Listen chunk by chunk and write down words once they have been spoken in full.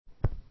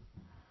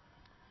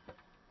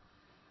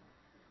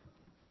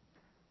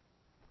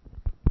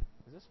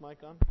Is this mic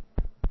on?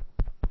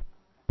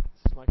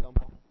 Is this mic on,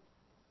 Paul?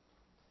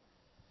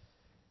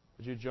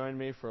 Would you join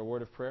me for a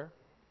word of prayer?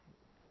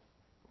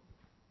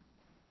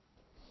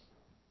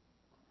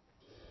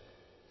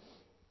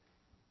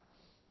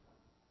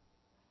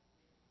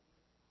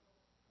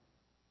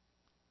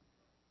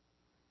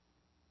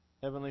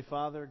 Heavenly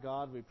Father,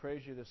 God, we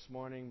praise you this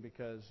morning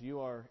because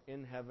you are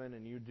in heaven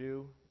and you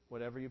do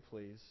whatever you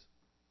please.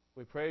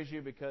 We praise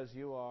you because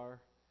you are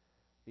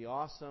the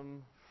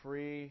awesome,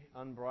 free,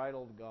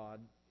 unbridled God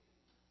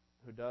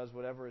who does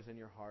whatever is in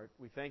your heart.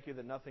 We thank you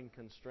that nothing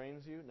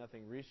constrains you,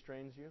 nothing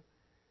restrains you.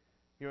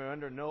 You are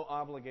under no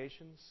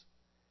obligations.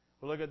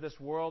 We look at this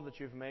world that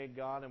you've made,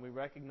 God, and we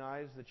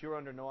recognize that you're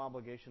under no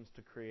obligations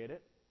to create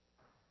it,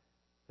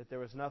 that there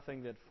was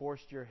nothing that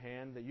forced your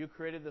hand, that you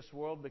created this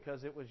world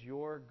because it was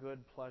your good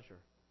pleasure.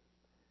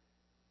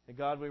 And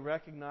God, we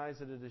recognize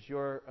that it is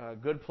your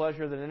good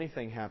pleasure that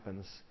anything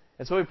happens.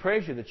 And so we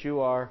praise you that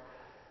you are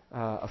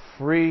a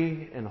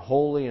free and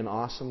holy and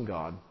awesome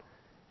God,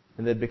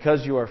 and that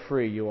because you are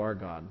free, you are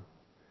God.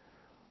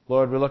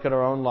 Lord, we look at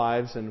our own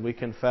lives and we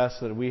confess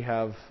that we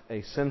have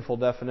a sinful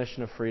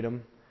definition of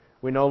freedom.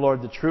 We know,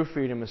 Lord, the true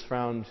freedom is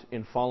found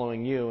in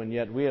following you, and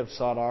yet we have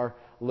sought our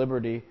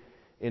liberty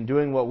in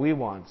doing what we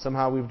want.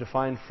 Somehow we've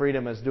defined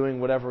freedom as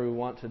doing whatever we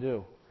want to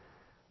do.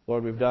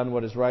 Lord, we've done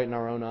what is right in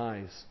our own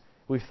eyes.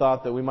 We've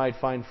thought that we might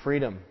find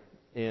freedom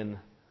in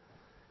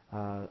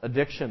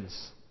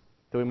addictions,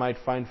 that we might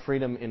find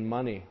freedom in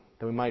money,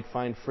 that we might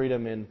find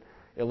freedom in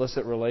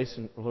illicit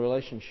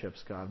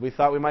relationships, God. We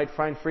thought we might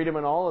find freedom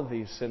in all of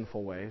these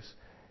sinful ways.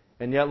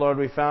 And yet, Lord,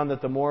 we found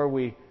that the more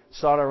we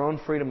sought our own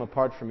freedom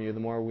apart from you, the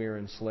more we are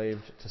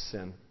enslaved to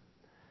sin.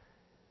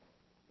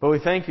 But we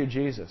thank you,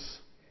 Jesus,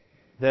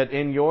 that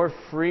in your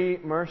free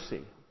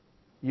mercy,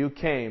 you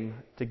came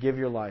to give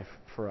your life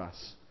for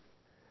us.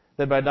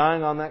 That by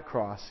dying on that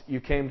cross, you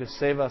came to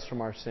save us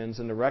from our sins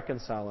and to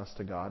reconcile us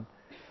to God.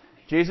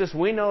 Jesus,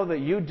 we know that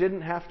you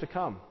didn't have to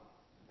come.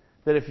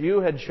 That if you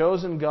had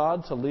chosen,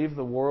 God, to leave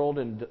the world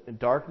in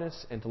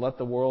darkness and to let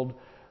the world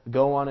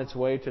go on its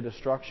way to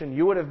destruction,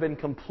 you would have been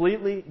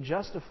completely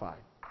justified.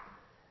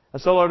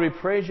 And so, Lord, we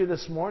praise you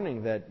this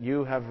morning that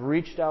you have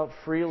reached out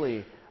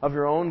freely of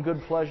your own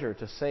good pleasure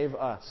to save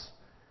us.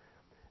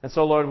 And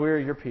so, Lord, we are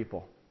your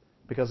people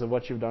because of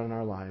what you've done in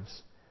our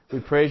lives. We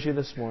praise you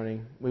this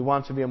morning. We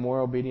want to be a more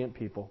obedient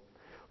people.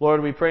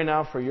 Lord, we pray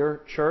now for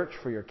your church,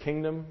 for your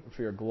kingdom,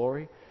 for your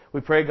glory. We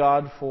pray,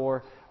 God,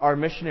 for our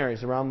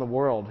missionaries around the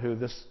world who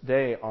this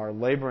day are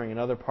laboring in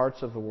other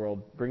parts of the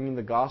world, bringing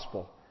the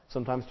gospel,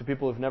 sometimes to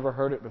people who've never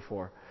heard it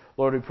before.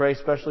 Lord, we pray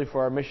especially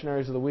for our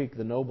missionaries of the week,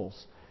 the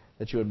Nobles,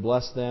 that you would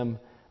bless them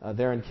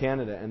there in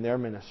Canada and their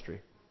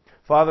ministry.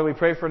 Father, we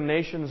pray for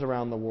nations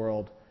around the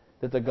world,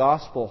 that the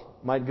gospel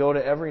might go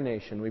to every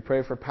nation. We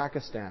pray for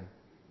Pakistan.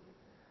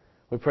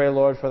 We pray,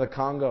 Lord, for the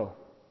Congo.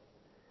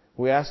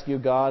 We ask you,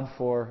 God,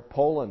 for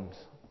Poland.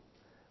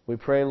 We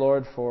pray,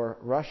 Lord, for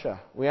Russia.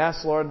 We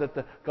ask, Lord, that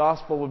the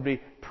gospel would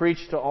be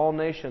preached to all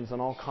nations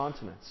on all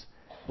continents.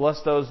 Bless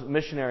those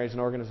missionaries and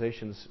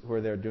organizations who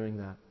are there doing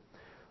that.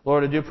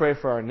 Lord, I do pray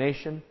for our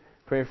nation.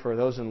 Pray for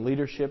those in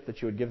leadership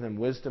that you would give them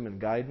wisdom and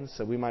guidance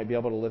so we might be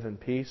able to live in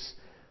peace,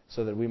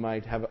 so that we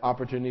might have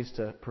opportunities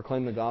to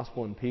proclaim the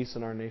gospel in peace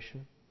in our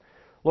nation.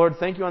 Lord,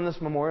 thank you on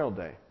this Memorial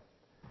Day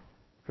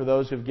for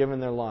those who have given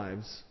their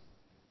lives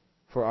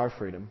for our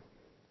freedom.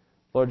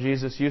 Lord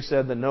Jesus, you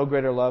said that no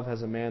greater love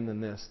has a man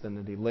than this, than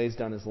that he lays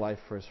down his life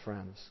for his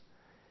friends.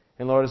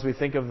 And Lord, as we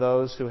think of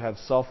those who have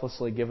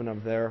selflessly given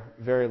of their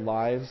very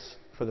lives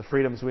for the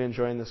freedoms we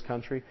enjoy in this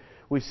country,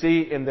 we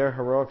see in their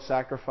heroic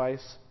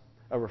sacrifice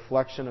a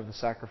reflection of the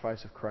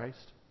sacrifice of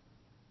Christ.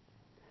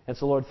 And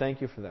so, Lord,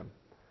 thank you for them.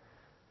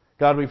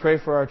 God, we pray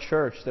for our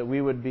church that we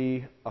would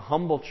be a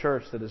humble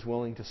church that is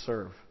willing to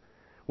serve.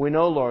 We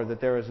know, Lord, that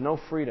there is no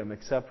freedom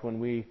except when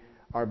we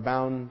are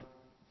bound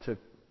to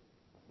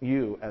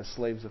you as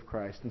slaves of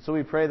Christ. And so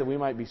we pray that we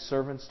might be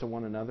servants to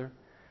one another,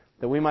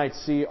 that we might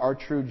see our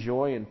true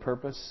joy and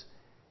purpose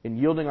in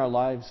yielding our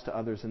lives to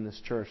others in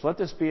this church. Let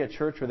this be a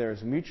church where there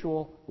is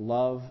mutual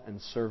love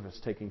and service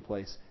taking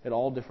place at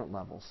all different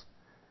levels.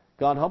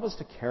 God, help us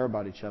to care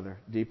about each other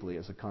deeply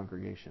as a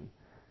congregation.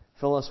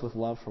 Fill us with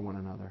love for one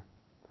another.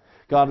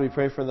 God, we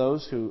pray for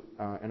those who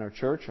in our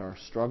church are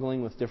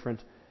struggling with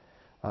different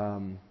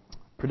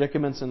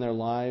predicaments in their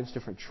lives,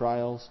 different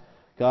trials.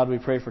 God, we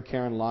pray for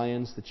Karen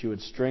Lyons that you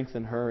would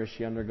strengthen her as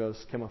she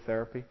undergoes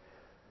chemotherapy.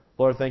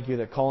 Lord, thank you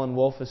that Colin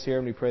Wolfe is here,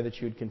 and we pray that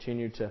you would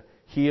continue to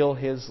heal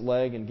his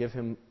leg and give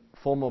him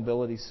full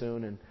mobility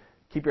soon, and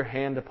keep your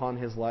hand upon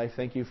his life.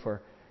 Thank you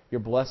for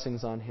your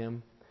blessings on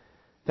him.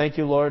 Thank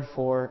you, Lord,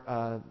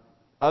 for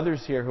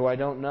others here who I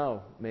don't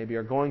know, maybe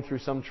are going through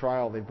some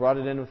trial. They brought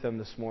it in with them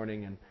this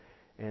morning,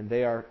 and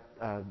they are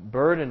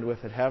burdened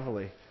with it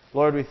heavily.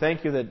 Lord, we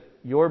thank you that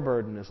your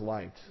burden is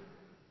light.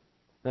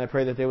 And I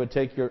pray that they would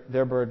take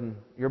your burden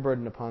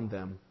upon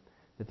them,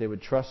 that they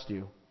would trust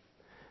you.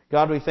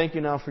 God, we thank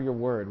you now for your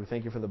word. We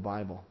thank you for the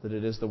Bible, that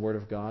it is the word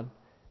of God,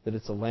 that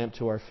it's a lamp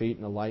to our feet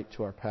and a light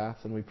to our path.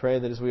 And we pray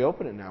that as we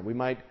open it now, we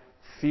might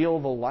feel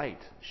the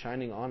light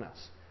shining on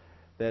us.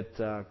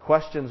 that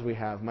questions we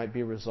have might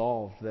be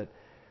resolved, that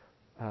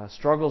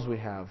struggles we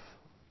have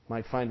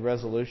might find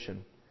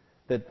resolution,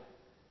 that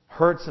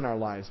hurts in our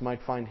lives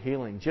might find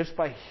healing just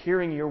by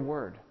hearing your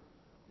word,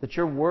 that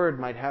your word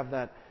might have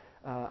that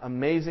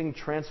amazing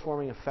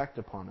transforming effect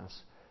upon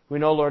us. We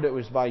know, Lord, it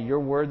was by your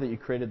word that you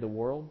created the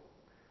world.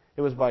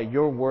 It was by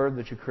your word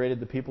that you created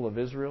the people of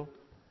Israel.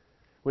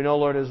 We know,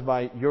 Lord, it was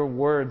by your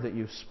word that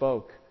you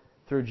spoke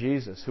through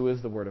Jesus, who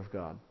is the Word of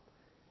God.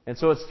 And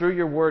so it's through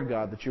your word,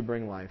 God, that you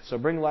bring life. So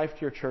bring life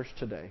to your church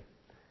today.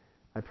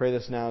 I pray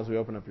this now as we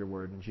open up your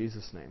word. In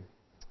Jesus' name,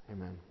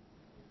 amen.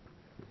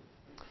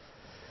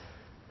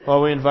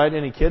 Well, we invite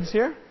any kids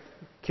here,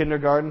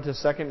 kindergarten to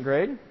second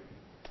grade.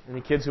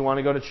 Any kids who want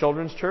to go to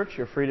children's church,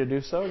 you're free to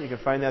do so. You can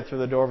find that through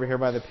the door over here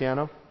by the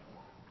piano.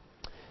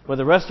 But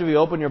the rest of you,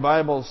 open your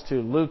Bibles to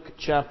Luke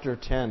chapter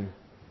 10.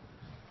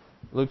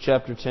 Luke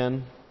chapter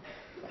 10.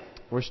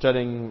 We're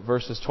studying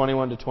verses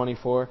 21 to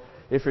 24.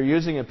 If you're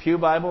using a pew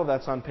Bible,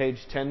 that's on page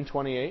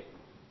 1028.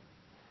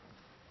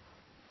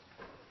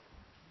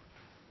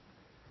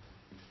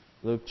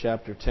 Luke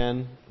chapter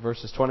 10,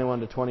 verses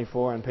 21 to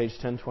 24 on page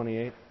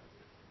 1028.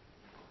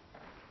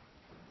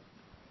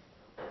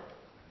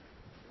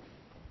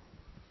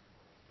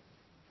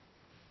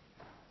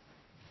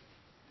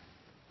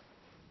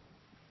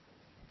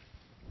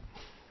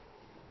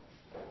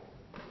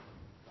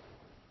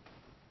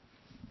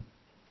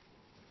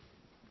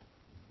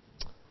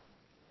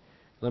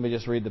 Let me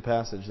just read the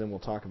passage, then we'll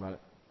talk about it.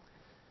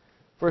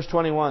 Verse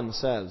 21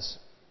 says,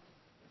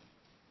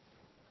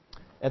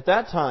 "At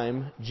that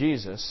time,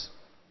 Jesus,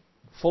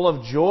 full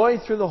of joy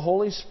through the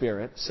Holy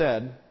Spirit,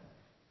 said,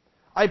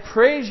 'I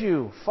praise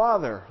you,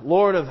 Father,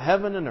 Lord of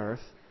heaven and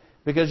earth,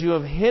 because you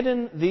have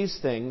hidden these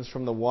things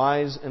from the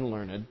wise and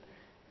learned,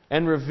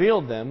 and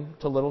revealed them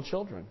to little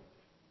children.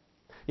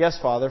 Yes,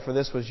 Father, for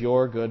this was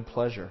your good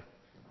pleasure.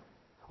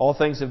 All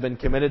things have been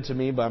committed to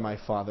me by my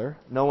Father.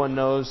 No one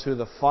knows who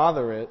the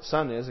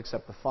Son is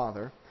except the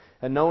Father,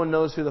 and no one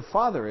knows who the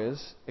Father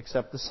is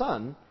except the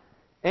Son,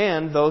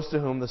 and those to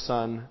whom the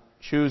Son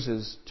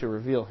chooses to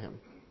reveal him.'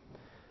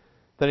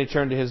 Then he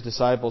turned to his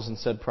disciples and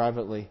said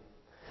privately,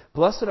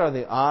 'Blessed are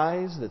the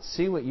eyes that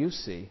see what you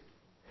see.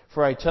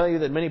 For I tell you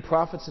that many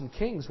prophets and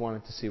kings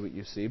wanted to see what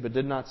you see, but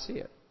did not see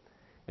it,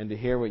 and to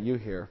hear what you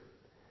hear,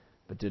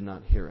 but did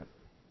not hear it.'"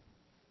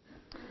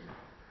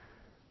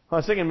 I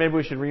was thinking maybe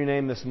we should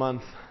rename this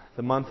month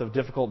the month of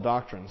difficult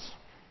doctrines.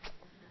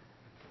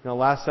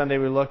 Last Sunday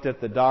we looked at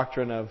the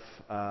doctrine of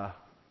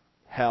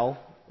hell,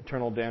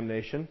 eternal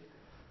damnation.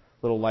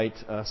 A little light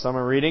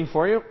summer reading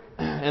for you.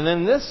 And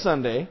then this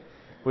Sunday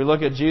we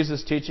look at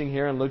Jesus' teaching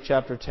here in Luke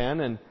chapter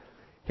 10, and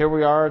here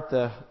we are at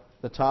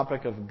the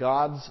topic of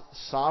God's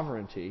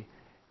sovereignty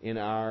in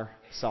our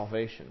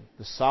salvation.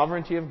 The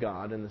sovereignty of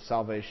God in the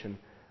salvation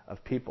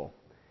of people.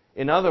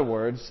 In other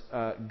words,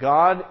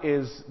 God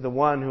is the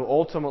one who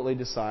ultimately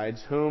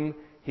decides whom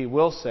He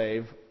will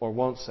save or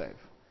won't save.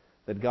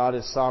 That God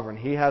is sovereign.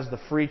 He has the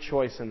free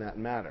choice in that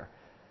matter.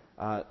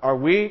 Are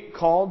we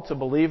called to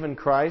believe in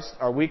Christ?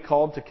 Are we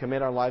called to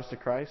commit our lives to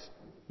Christ?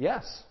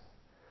 Yes.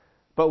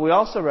 But we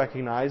also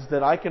recognize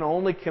that I can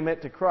only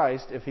commit to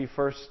Christ if He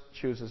first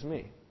chooses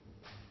me.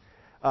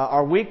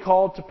 Are we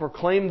called to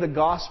proclaim the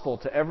gospel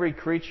to every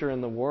creature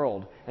in the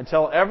world and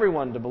tell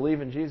everyone to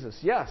believe in Jesus?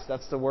 Yes,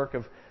 that's the work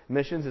of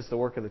missions. It's the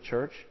work of the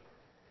church.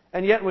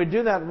 And yet we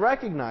do that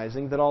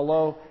recognizing that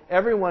although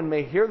everyone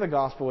may hear the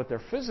gospel with their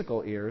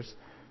physical ears,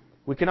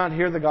 we cannot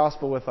hear the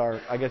gospel with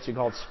our, I guess you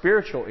call it,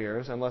 spiritual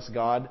ears unless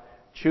God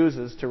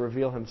chooses to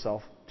reveal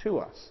Himself to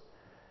us.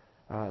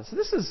 So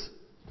this is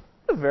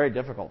a very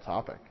difficult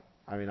topic.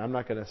 I mean, I'm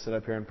not going to sit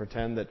up here and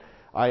pretend that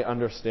I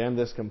understand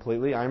this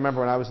completely. I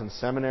remember when I was in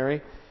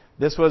seminary,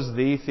 this was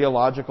the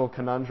theological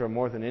conundrum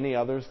more than any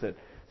others that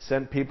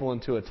sent people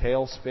into a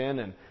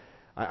tailspin. And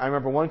I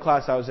remember one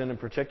class I was in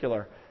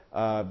particular,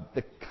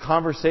 the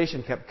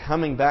conversation kept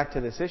coming back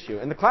to this issue.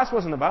 And the class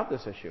wasn't about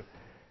this issue.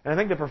 And I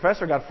think the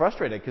professor got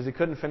frustrated because he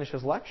couldn't finish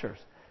his lectures.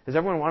 Because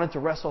everyone wanted to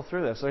wrestle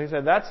through this. So he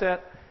said, "That's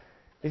it."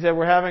 He said,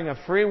 "We're having a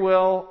free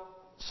will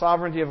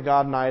sovereignty of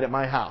God night at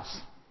my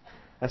house."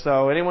 And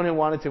so anyone who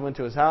wanted to went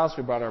to his house.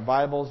 We brought our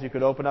Bibles. You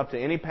could open up to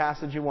any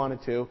passage you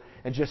wanted to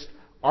and just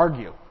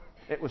argue.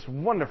 It was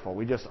wonderful.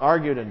 We just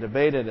argued and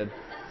debated and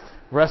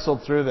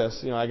wrestled through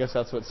this. I guess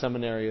that's what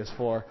seminary is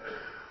for.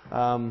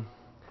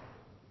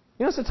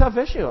 It's a tough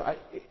issue.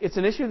 It's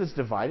an issue that's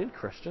divided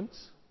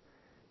Christians.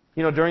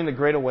 During the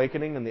Great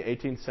Awakening in the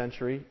 18th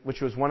century,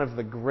 which was one of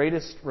the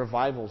greatest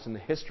revivals in the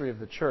history of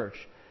the church,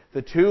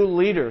 the two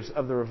leaders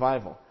of the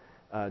revival,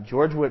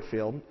 George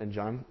Whitefield and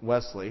John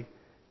Wesley,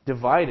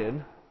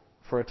 divided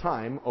for a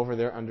time over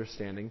their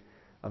understanding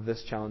of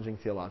this challenging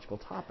theological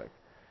topic.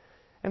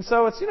 And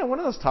so it's, one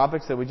of those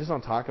topics that we just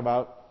don't talk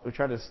about. We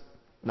try to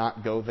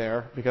not go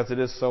there because it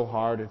is so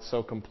hard, it's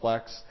so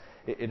complex.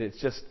 It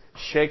just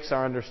shakes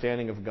our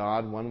understanding of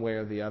God one way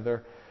or the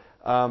other.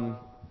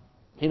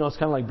 It's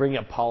kind of like bringing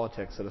up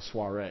politics at a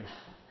soiree.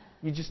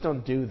 You just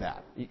don't do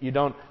that. You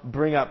don't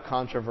bring up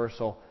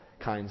controversial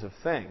kinds of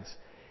things.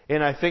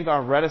 And I think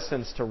our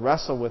reticence to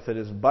wrestle with it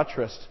is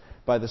buttressed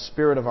by the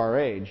spirit of our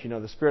age. You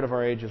know, the spirit of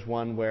our age is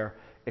one where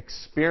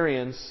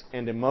experience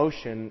and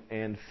emotion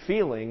and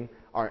feeling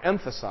are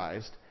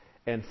emphasized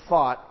and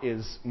thought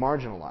is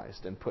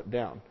marginalized and put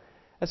down.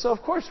 And so,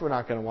 of course, we're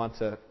not going to want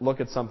to look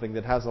at something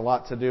that has a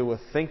lot to do with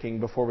thinking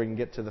before we can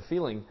get to the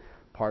feeling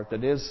part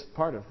that is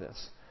part of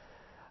this.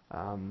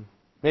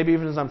 Maybe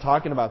even as I'm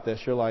talking about this,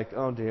 you're like,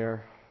 oh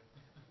dear,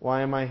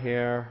 why am I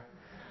here?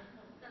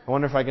 I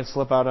wonder if I can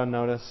slip out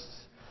unnoticed.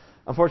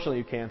 Unfortunately,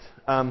 you can't.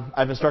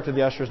 I've instructed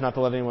the ushers not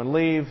to let anyone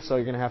leave, so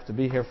you're going to have to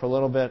be here for a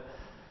little bit.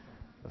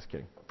 Just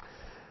kidding.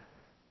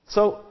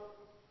 So,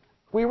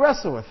 we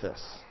wrestle with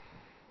this.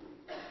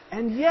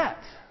 And yet,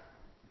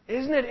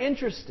 isn't it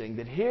interesting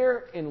that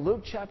here in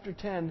Luke chapter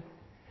 10,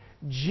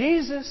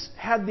 Jesus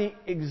had the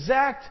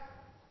exact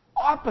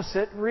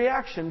opposite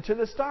reaction to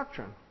this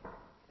doctrine?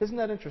 Isn't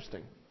that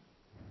interesting?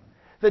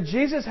 That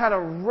Jesus had a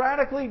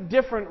radically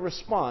different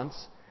response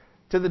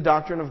to the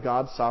doctrine of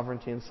God's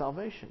sovereignty and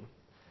salvation.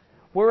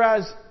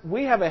 Whereas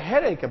we have a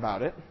headache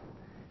about it,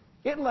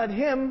 it led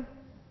him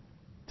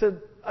to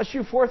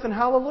issue forth in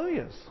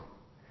hallelujahs.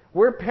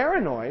 We're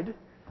paranoid,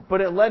 but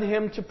it led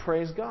him to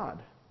praise God.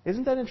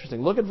 Isn't that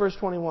interesting? Look at verse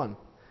 21.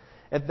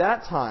 At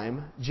that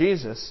time,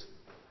 Jesus,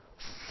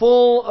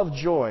 full of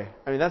joy.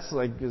 I mean, that's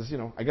like,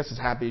 I guess as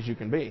happy as you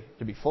can be,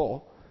 to be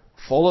full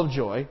of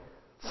joy,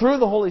 through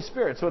the Holy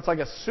Spirit. So it's like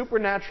a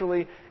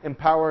supernaturally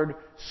empowered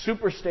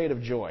super state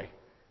of joy.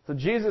 So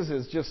Jesus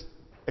is just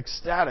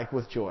ecstatic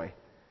with joy.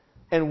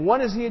 And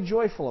what is he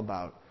joyful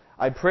about?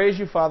 I praise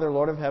you, Father,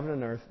 Lord of heaven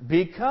and earth,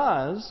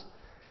 because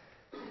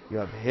you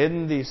have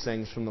hidden these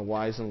things from the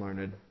wise and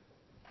learned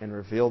and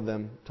revealed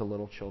them to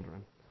little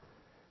children.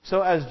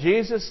 So as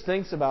Jesus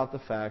thinks about the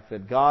fact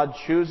that God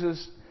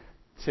chooses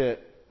to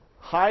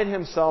hide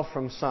himself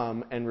from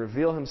some and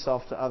reveal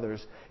himself to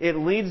others, it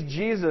leads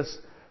Jesus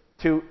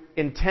to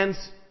intense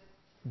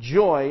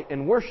joy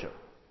in worship,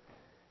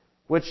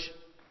 which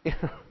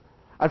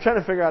I'm trying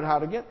to figure out how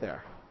to get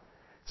there.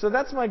 So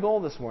that's my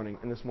goal this morning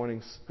in this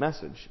morning's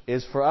message,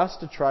 is for us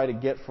to try to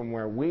get from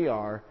where we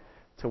are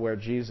to where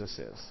Jesus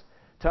is.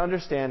 To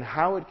understand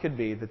how it could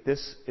be that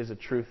this is a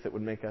truth that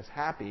would make us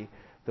happy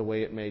the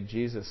way it made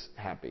Jesus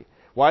happy.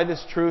 Why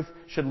this truth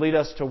should lead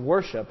us to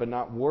worship and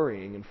not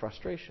worrying and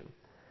frustration.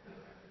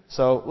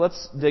 So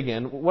let's dig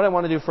in. What I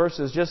want to do first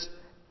is just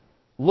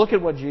look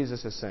at what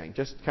Jesus is saying.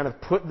 Just kind of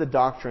put the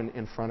doctrine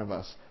in front of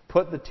us.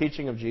 Put the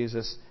teaching of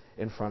Jesus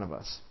in front of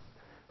us.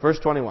 Verse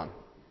 21.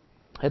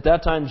 At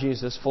that time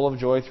Jesus, full of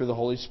joy through the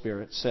Holy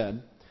Spirit,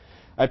 said,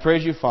 I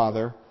praise you,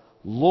 Father,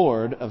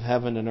 Lord of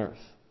heaven and earth.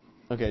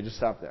 Okay, just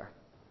stop there.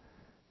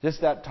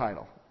 Just that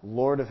title,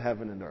 Lord of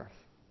heaven and earth.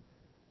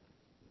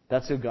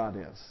 That's who God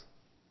is.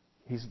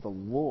 He's the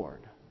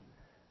Lord.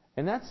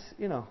 And that's,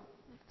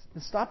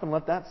 stop and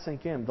let that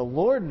sink in. The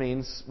Lord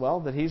means,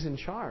 that He's in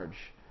charge.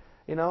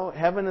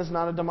 Heaven is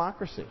not a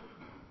democracy.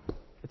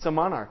 It's a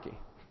monarchy.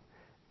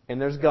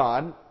 And there's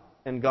God,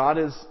 and God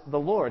is the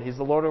Lord. He's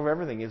the Lord over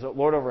everything. He's the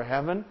Lord over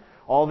heaven.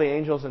 All the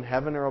angels in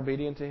heaven are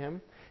obedient to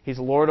Him. He's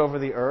Lord over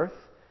the earth.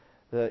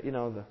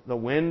 The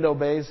wind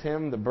obeys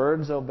Him. The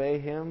birds obey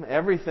Him.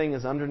 Everything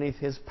is underneath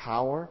His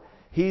power.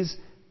 He's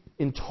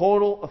in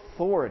total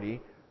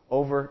authority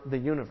over the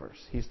universe.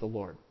 He's the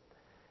Lord.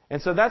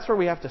 And so that's where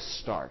we have to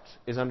start,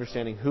 is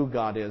understanding who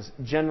God is,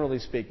 generally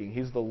speaking.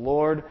 He's the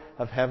Lord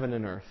of heaven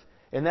and earth.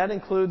 And that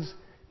includes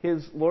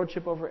His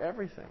lordship over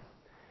everything.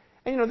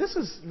 And this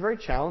is very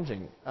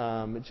challenging.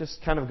 It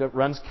just kind of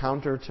runs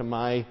counter to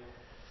my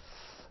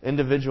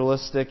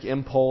individualistic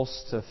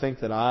impulse to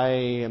think that I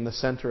am the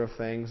center of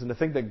things, and to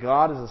think that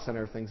God is the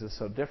center of things is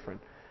so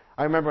different.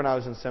 I remember when I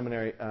was in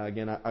seminary,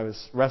 I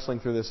was wrestling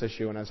through this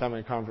issue, and I was having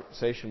a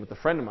conversation with a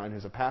friend of mine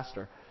who's a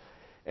pastor.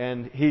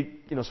 And he,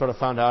 sort of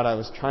found out I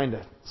was trying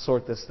to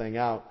sort this thing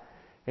out.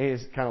 And he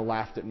just kind of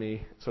laughed at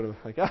me, sort of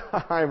like,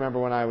 I remember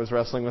when I was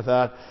wrestling with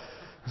that.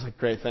 I was like,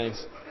 great,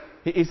 thanks.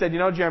 He said,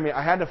 Jeramie,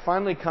 I had to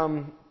finally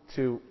come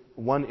to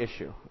one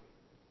issue.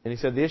 And he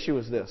said, the issue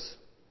is this.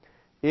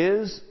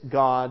 Is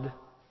God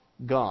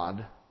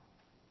God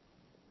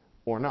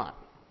or not?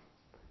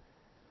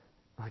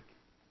 Like,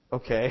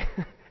 okay.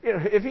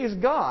 If He's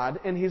God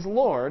and He's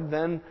Lord,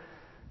 then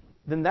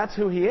that's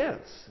who He is.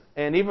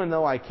 And even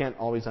though I can't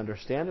always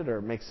understand it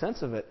or make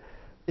sense of it,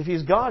 if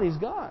He's God, He's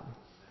God.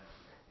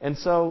 And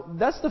so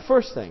that's the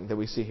first thing that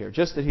we see here,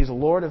 just that He's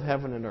Lord of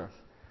heaven and earth.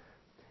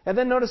 And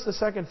then notice the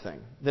second thing,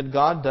 that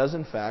God does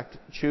in fact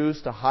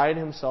choose to hide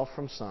Himself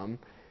from some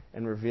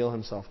and reveal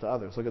Himself to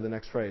others. Look at the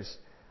next phrase.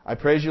 I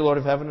praise you, Lord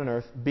of heaven and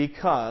earth,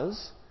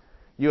 because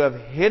you have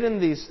hidden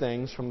these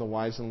things from the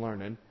wise and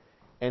learned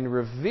and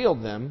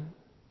revealed them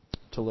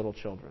to little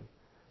children.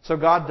 So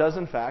God does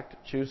in fact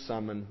choose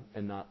some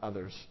and not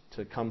others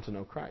to come to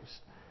know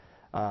Christ.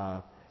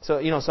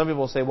 So some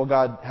people will say, well,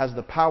 God has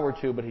the power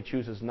to, but He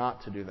chooses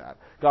not to do that.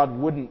 God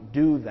wouldn't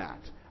do that.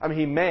 I mean,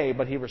 He may,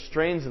 but He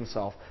restrains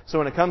Himself. So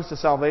when it comes to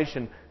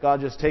salvation, God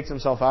just takes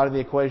Himself out of the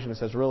equation and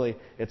says, really,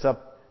 it's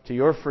up to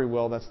your free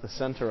will. That's the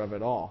center of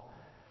it all.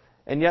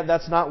 And yet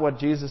that's not what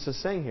Jesus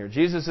is saying here.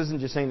 Jesus isn't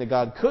just saying that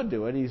God could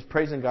do it. He's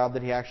praising God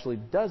that He actually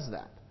does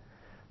that.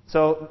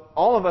 So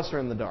all of us are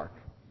in the dark.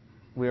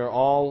 We are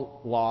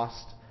all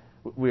lost.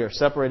 We are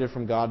separated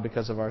from God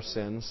because of our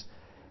sins.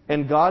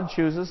 And God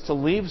chooses to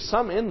leave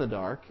some in the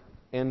dark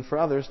and for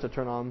others to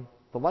turn on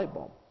the light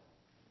bulb.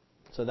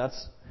 So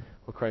that's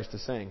what Christ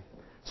is saying.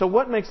 So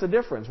what makes the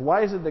difference?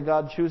 Why is it that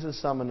God chooses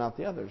some and not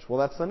the others? Well,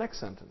 that's the next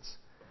sentence.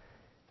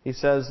 He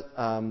says,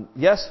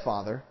 yes,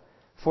 Father,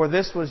 for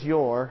this was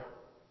your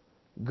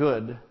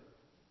good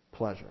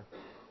pleasure.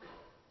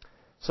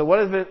 So what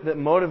is it that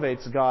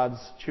motivates God's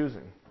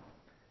choosing?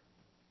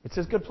 It's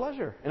His good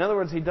pleasure. In other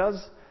words, He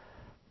does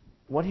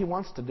what He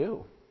wants to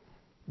do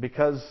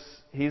because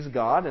He's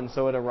God, and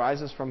so it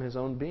arises from His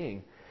own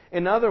being.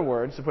 In other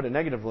words, to put it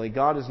negatively,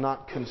 God is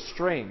not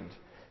constrained.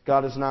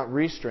 God is not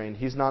restrained.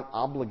 He's not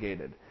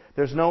obligated.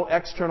 There's no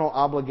external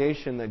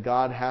obligation that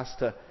God has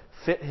to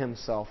fit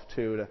Himself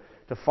to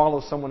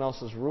follow someone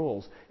else's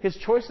rules. His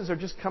choices are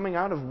just coming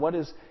out of what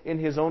is in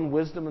His own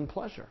wisdom and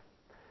pleasure.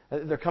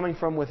 They're coming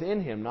from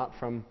within Him, not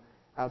from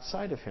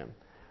outside of Him.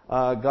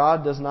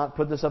 God does not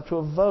put this up to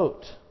a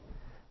vote.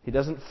 He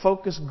doesn't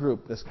focus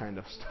group this kind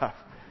of stuff.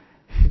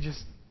 He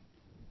just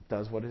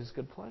does what is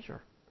good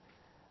pleasure.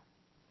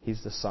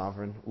 He's the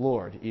sovereign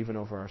Lord, even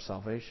over our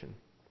salvation.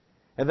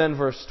 And then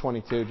verse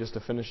 22, just to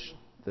finish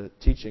the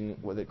teaching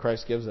that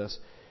Christ gives us,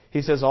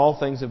 He says, all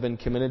things have been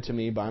committed to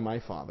me by my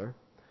Father.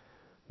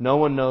 No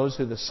one knows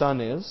who the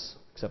Son is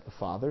except the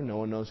Father. No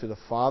one knows who the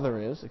Father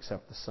is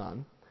except the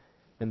Son,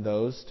 and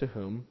those to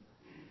whom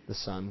the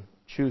Son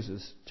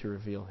chooses to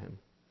reveal Him.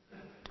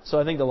 So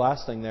I think the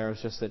last thing there is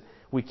just that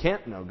we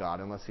can't know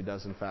God unless He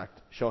does, in fact,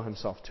 show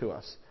Himself to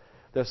us.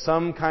 There's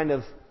some kind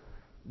of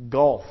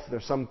gulf.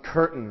 There's some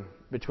curtain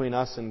between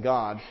us and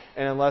God.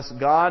 And unless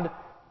God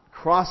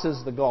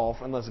crosses the gulf,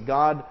 unless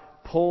God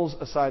pulls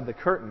aside the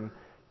curtain,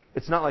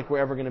 it's not like we're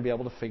ever going to be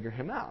able to figure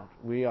Him out.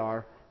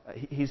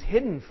 He's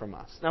hidden from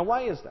us. Now,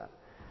 why is that?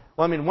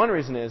 Well, one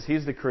reason is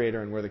He's the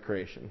Creator and we're the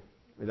creation.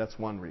 That's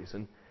one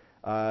reason.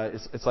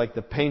 It's like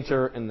the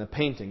painter and the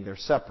painting. They're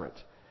separate.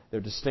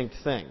 They're distinct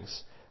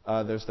things.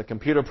 There's the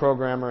computer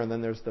programmer and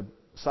then there's the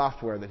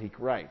software that he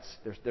writes.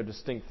 They're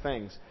distinct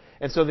things.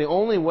 And so the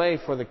only way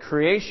for the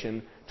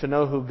creation to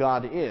know who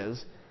God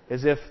is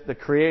if the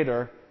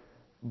Creator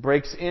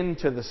breaks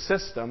into the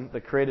system,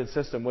 the created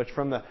system, which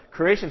from the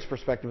creation's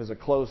perspective is a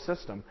closed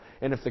system.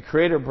 And if the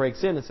Creator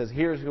breaks in and says,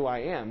 here's who I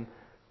am,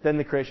 then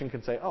the creation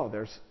can say, oh,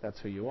 that's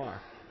who you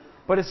are.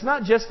 But it's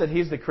not just that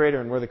He's the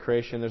Creator and we're the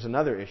creation. There's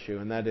another issue,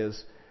 and that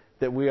is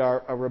that we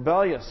are a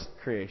rebellious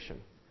creation.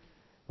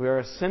 We are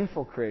a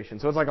sinful creation.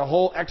 So it's like a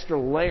whole extra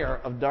layer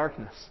of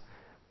darkness.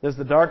 There's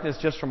the darkness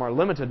just from our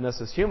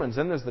limitedness as humans,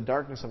 then there's the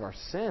darkness of our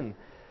sin.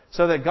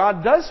 So that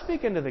God does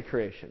speak into the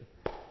creation.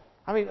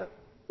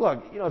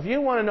 Look, if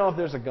you want to know if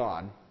there's a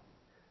God,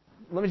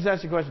 let me just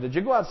ask you a question. Did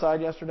you go outside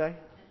yesterday?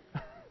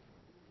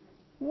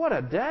 What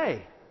a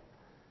day.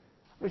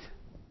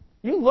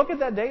 You look at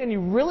that day and you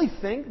really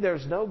think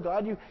there's no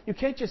God? You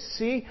can't just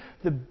see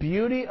the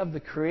beauty of the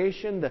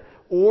creation, the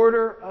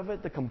order of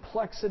it, the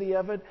complexity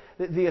of it,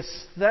 the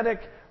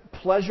aesthetic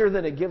pleasure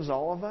that it gives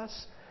all of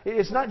us?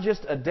 It's not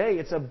just a day,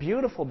 it's a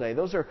beautiful day.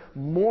 Those are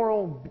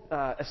moral,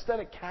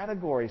 aesthetic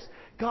categories.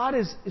 God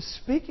is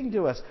speaking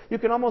to us. You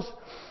can almost,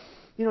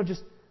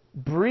 just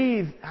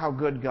breathe how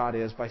good God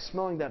is by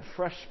smelling that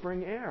fresh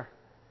spring air.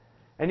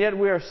 And yet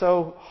we are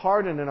so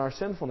hardened in our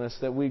sinfulness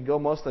that we go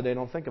most of the day and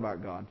don't think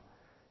about God.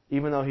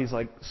 Even though He's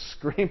like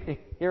screaming,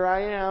 here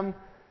I am,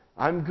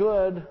 I'm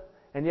good.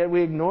 And yet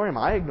we ignore Him.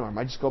 I ignore Him.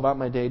 I just go about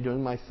my day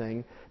doing my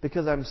thing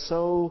because I'm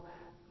so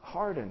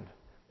hardened.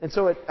 And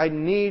so I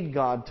need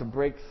God to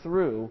break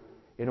through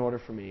in order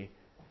for me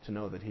to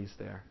know that He's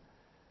there.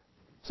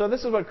 So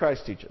this is what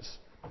Christ teaches.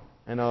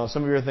 I know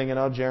some of you are thinking,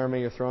 oh,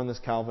 Jeramie, you're throwing this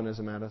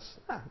Calvinism at us.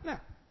 No.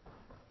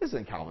 This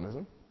isn't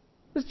Calvinism.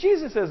 This is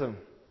Jesusism.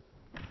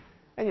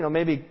 And,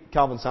 maybe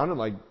Calvin sounded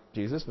like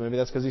Jesus. Maybe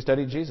that's because he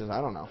studied Jesus.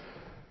 I don't know.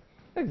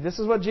 This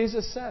is what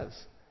Jesus says.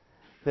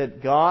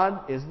 That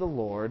God is the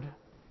Lord.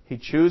 He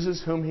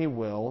chooses whom He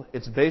will.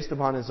 It's based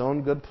upon His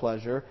own good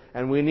pleasure.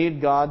 And we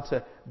need God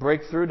to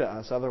break through to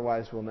us.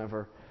 Otherwise, we'll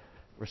never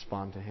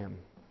respond to Him.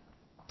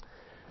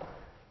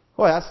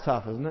 Boy, that's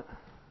tough, isn't it?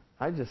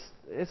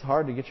 It's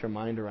hard to get your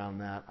mind around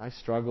that. I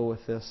struggle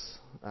with this.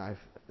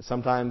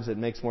 Sometimes it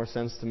makes more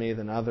sense to me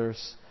than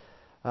others.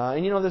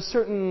 And there's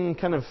certain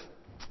kind of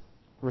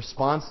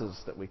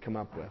responses that we come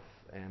up with.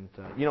 And,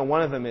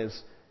 one of them is,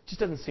 it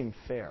just doesn't seem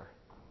fair.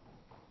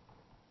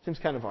 It seems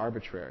kind of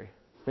arbitrary.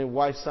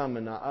 Why some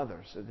and not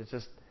others? It's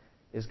just,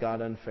 is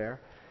God unfair?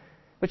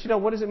 But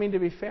what does it mean to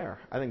be fair?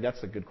 I think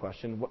that's a good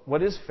question.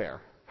 What is fair?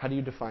 How do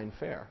you define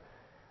fair?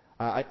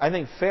 I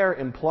think fair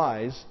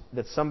implies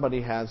that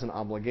somebody has an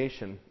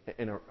obligation,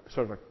 in a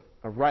sort of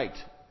a right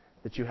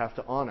that you have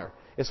to honor.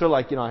 It's sort of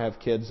like, I have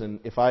kids, and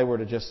if I were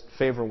to just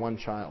favor one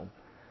child,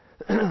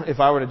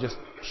 if I were to just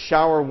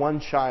shower one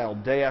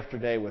child day after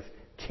day with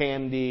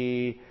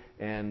candy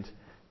and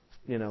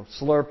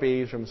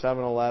Slurpees from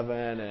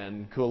 7-Eleven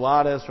and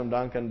culottes from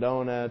Dunkin'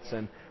 Donuts,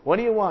 and what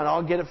do you want?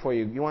 I'll get it for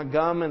you. You want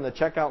gum in the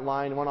checkout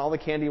line? You want all the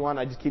candy you want?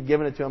 I just keep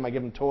giving it to them. I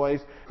give them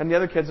toys. And the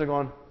other kids are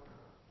going,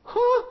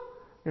 huh?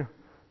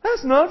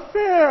 That's not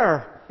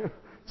fair.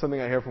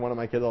 Something I hear from one of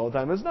my kids all the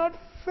time. It's not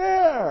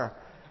fair.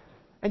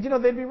 And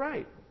they'd be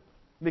right.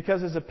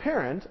 Because as a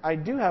parent, I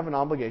do have an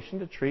obligation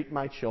to treat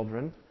my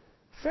children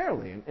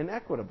fairly and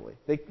equitably.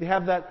 They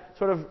have that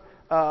sort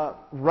of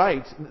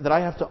right that I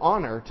have to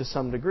honor to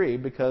some degree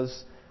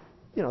because,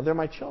 they're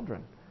my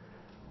children.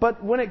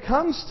 But when it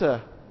comes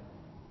to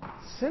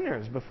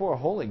sinners before a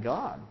holy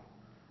God,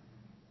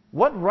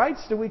 what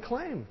rights do we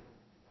claim?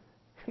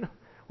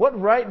 What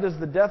right does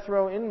the death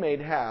row inmate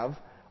have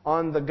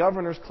on the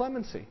governor's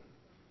clemency?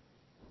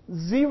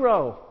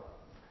 Zero.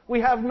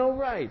 We have no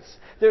rights.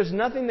 There's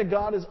nothing that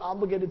God is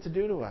obligated to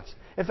do to us.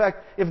 In fact,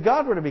 if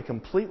God were to be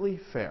completely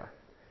fair,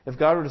 if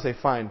God were to say,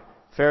 fine,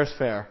 fair is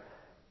fair,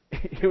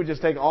 He would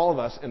just take all of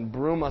us and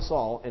broom us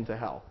all into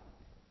hell.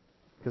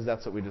 Because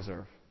that's what we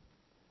deserve.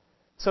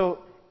 So,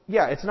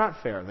 yeah, it's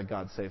not fair that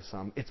God saves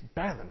some. It's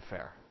better than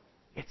fair.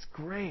 It's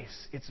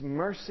grace. It's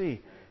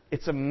mercy.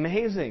 It's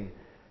amazing.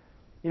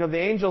 The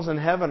angels in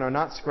heaven are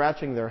not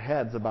scratching their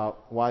heads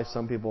about why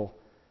some people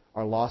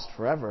are lost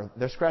forever.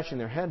 They're scratching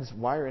their heads,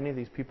 why are any of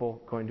these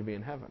people going to be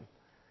in heaven?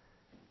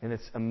 And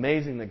it's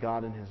amazing that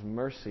God in His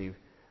mercy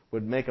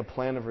would make a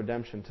plan of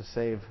redemption to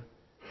save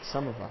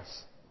some of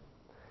us.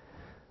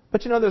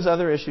 But there's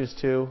other issues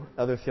too,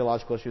 other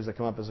theological issues that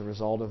come up as a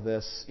result of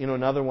this.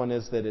 Another one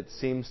is that it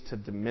seems to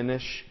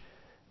diminish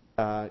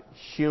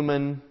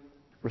human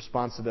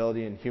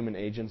responsibility and human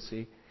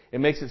agency. It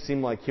makes it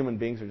seem like human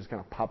beings are just kind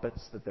of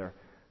puppets, that they're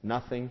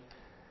nothing.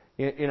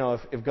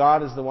 If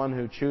God is the one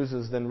who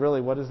chooses, then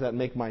really what does that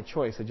make my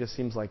choice? It just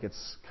seems like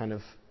it's kind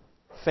of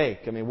fake.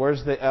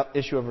 Where's the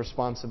issue of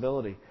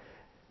responsibility?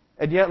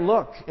 And yet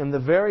look, in the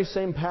very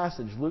same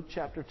passage, Luke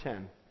chapter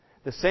 10,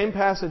 the same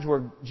passage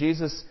where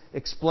Jesus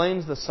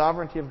explains the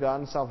sovereignty of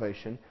God and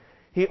salvation,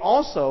 He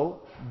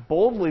also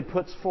boldly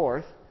puts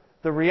forth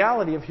the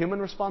reality of human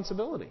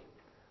responsibility.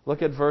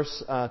 Look at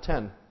verse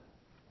 10.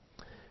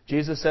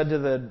 Jesus said to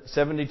the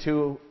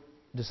 72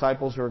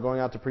 disciples who are going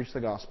out to preach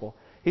the gospel,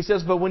 He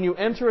says, "But when you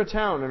enter a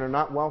town and are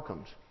not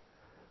welcomed,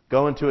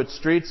 go into its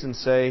streets and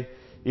say,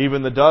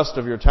 'Even the dust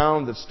of your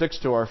town that sticks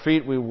to our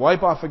feet, we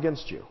wipe off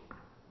against you.'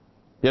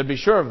 Yet be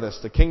sure of this,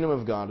 the kingdom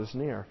of God is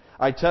near.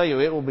 I tell you,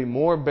 it will be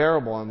more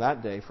bearable on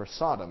that day for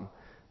Sodom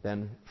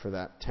than for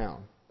that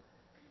town."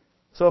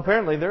 So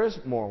apparently there is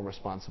moral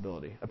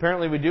responsibility.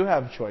 Apparently we do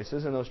have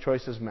choices, and those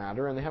choices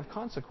matter, and they have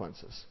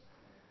consequences.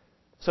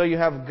 So you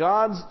have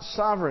God's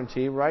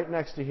sovereignty right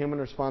next to human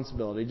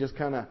responsibility, just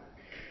kind of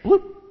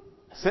bloop,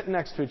 sitting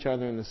next to each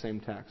other in the same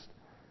text.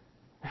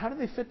 How do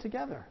they fit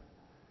together?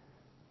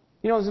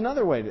 There's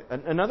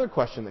another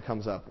question that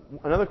comes up.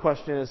 Another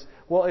question is,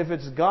 well, if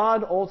it's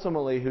God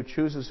ultimately who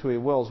chooses who He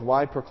wills,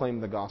 why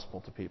proclaim the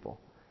gospel to people?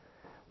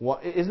 Well,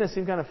 isn't it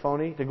seem kind of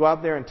phony to go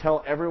out there and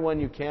tell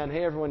everyone you can,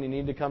 hey, everyone, you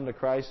need to come to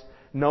Christ,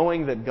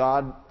 knowing that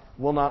God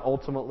will not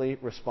ultimately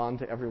respond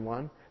to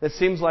everyone? It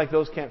seems like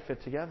those can't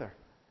fit together.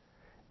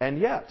 And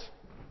yet,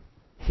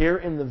 here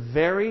in the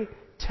very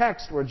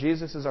text where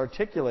Jesus is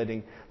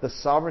articulating the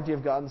sovereignty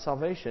of God and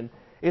salvation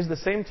is the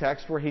same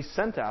text where He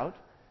sent out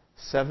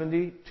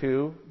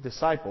 72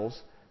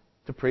 disciples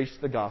to preach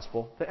the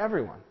gospel to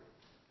everyone.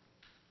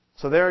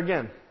 So there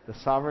again, the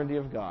sovereignty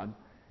of God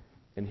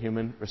and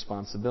human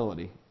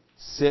responsibility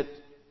sit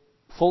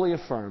fully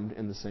affirmed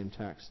in the same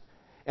text.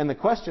 And the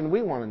question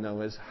we want to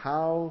know is,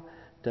 how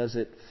does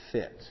it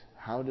fit?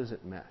 How does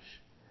it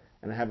mesh?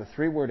 And I have a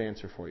 3-word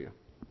answer for you.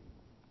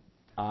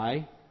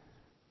 I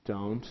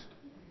don't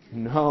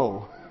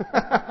know.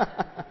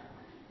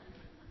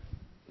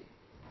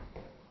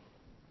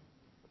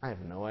 I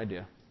have no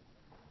idea.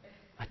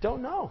 I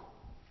don't know.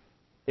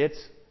 It's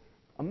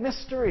a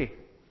mystery.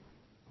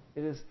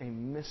 It is a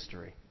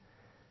mystery.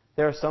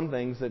 There are some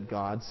things that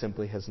God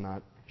simply has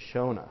not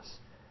shown us.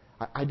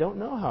 I don't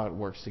know how it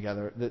works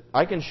together.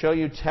 I can show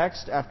you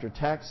text after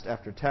text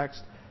after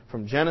text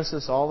from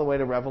Genesis all the way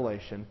to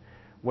Revelation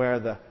where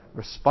the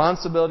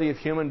responsibility of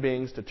human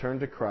beings to turn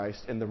to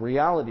Christ and the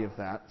reality of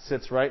that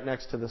sits right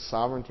next to the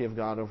sovereignty of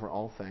God over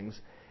all things,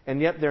 and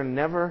yet they're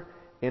never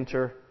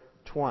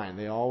intertwined.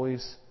 They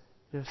always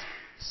just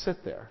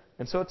sit there.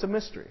 And so it's a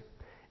mystery.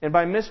 And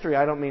by mystery,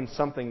 I don't mean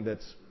something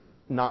that's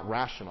not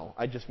rational.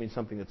 I just mean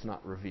something that's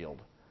not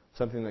revealed.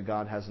 Something that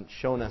God hasn't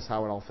shown us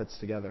how it all fits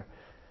together.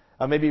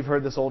 Maybe you've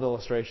heard this old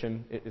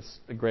illustration. It's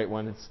a great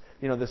one. It's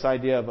this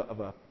idea of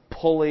a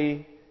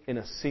pulley in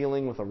a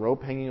ceiling with a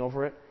rope hanging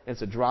over it. And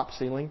it's a drop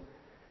ceiling.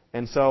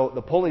 And so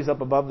the pulley's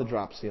up above the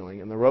drop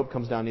ceiling, and the rope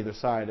comes down either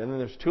side. And then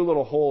there's 2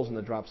 little holes in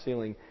the drop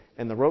ceiling,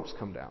 and the ropes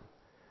come down.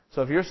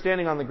 So if you're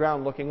standing on the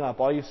ground looking up,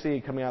 all you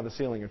see coming out of the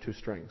ceiling are 2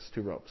 strings,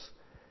 2 ropes.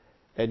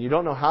 And you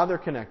don't know how they're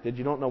connected.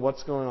 You don't know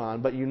what's going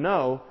on. But you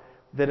know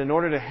that in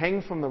order to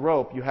hang from the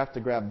rope, you have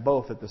to grab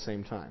both at the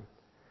same time.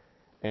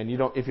 And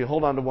if you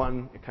hold on to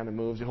one, it kind of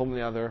moves. You hold on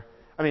the other.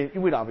 I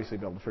mean, we'd obviously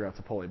be able to figure out it's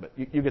a pulley, but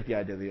you get the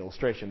idea of the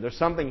illustration. There's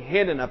something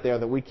hidden up there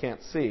that we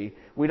can't see.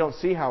 We don't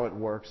see how it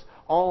works.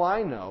 All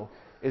I know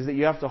is that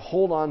you have to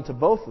hold on to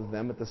both of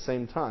them at the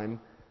same time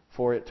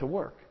for it to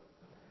work.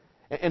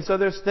 And so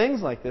there's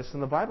things like this in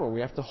the Bible where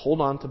we have to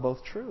hold on to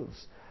both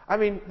truths. I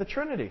mean, the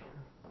Trinity.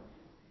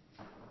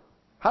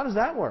 How does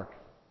that work?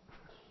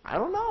 I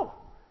don't know.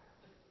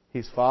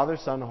 He's Father,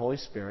 Son, and Holy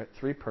Spirit,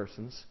 three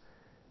persons,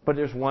 but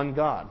there's one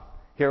God.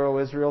 Hear, O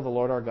Israel, the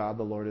Lord our God,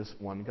 the Lord is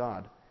one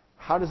God.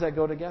 How does that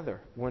go together?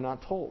 We're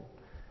not told.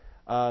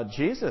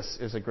 Jesus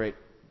is a great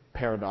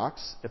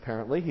paradox,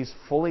 apparently. He's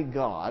fully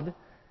God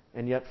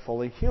and yet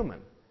fully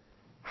human.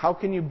 How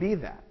can you be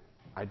that?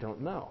 I don't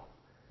know.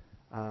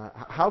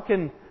 How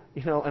can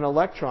an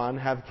electron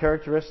have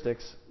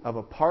characteristics of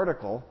a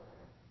particle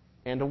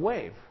and a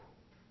wave?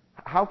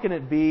 How can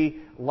it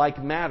be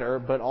like matter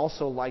but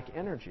also like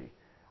energy?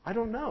 I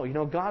don't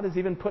know. God has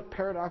even put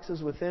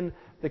paradoxes within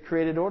the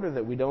created order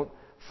that we don't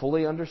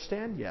fully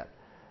understand yet.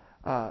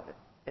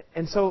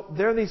 And so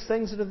there are these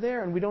things that are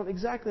there, and we don't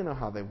exactly know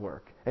how they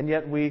work. And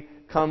yet we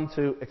come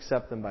to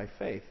accept them by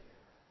faith.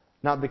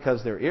 Not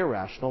because they're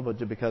irrational, but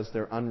because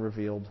they're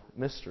unrevealed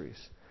mysteries.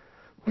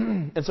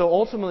 And so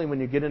ultimately, when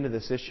you get into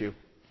this issue,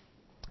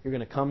 you're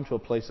going to come to a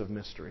place of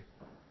mystery.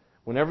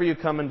 Whenever you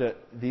come into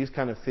these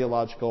kind of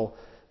theological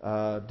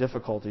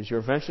difficulties, you're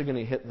eventually going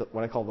to hit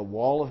what I call the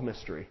wall of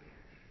mystery.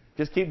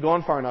 Just keep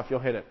going far enough, you'll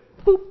hit it.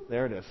 Boop!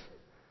 There it is.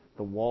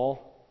 The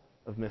wall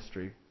of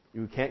mystery.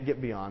 You can't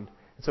get beyond.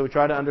 And so we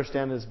try to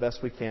understand it as best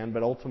we can,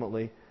 but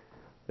ultimately,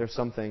 there's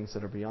some things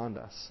that are beyond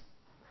us.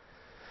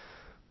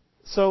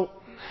 So,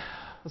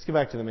 let's get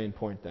back to the main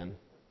point then.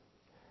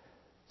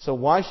 So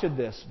why should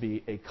this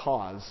be a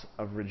cause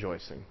of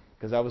rejoicing?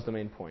 Because that was the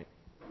main point.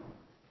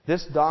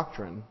 This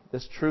doctrine,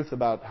 this truth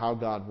about how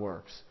God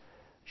works,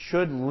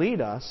 should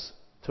lead us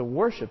to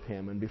worship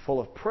Him and be full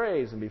of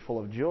praise and be full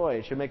of joy.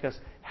 It should make us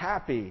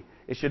happy.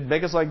 It should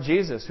make us like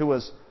Jesus, who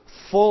was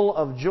full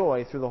of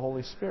joy through the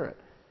Holy Spirit.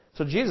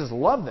 So Jesus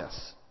loved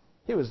this.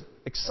 He was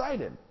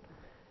excited.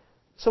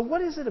 So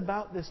what is it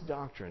about this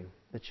doctrine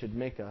that should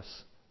make us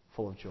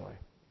full of joy?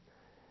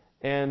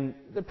 And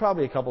there are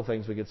probably a couple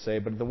things we could say,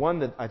 but the one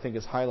that I think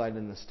is highlighted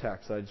in this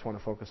text that I just want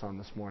to focus on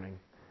this morning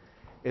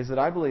is that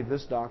I believe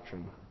this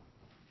doctrine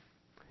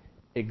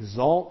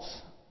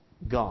exalts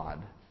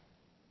God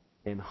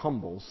and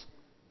humbles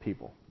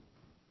people.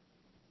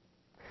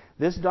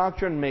 This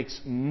doctrine makes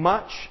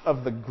much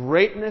of the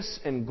greatness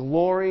and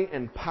glory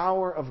and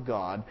power of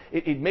God.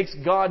 It makes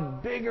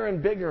God bigger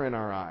and bigger in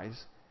our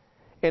eyes.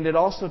 And it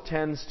also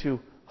tends to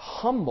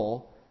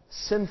humble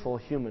sinful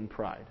human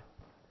pride.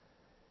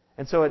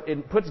 And so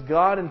it puts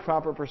God in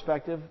proper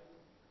perspective,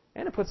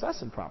 and it puts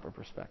us in proper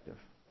perspective.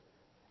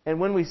 And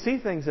when we see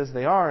things as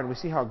they are, and we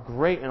see how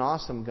great and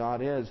awesome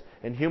God is,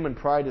 and human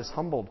pride is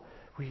humbled,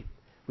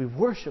 we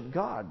worship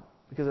God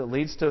because it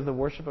leads to the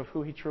worship of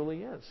who He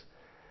truly is.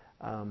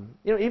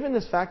 Even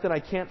this fact that I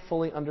can't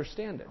fully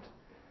understand it.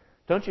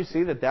 Don't you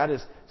see that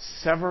is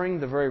severing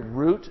the very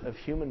root of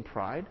human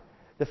pride?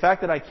 The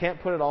fact that I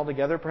can't put it all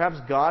together, perhaps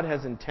God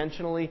has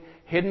intentionally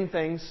hidden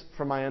things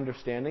from my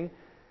understanding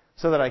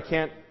so that I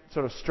can't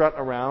sort of strut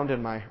around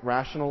in my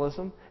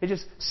rationalism. It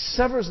just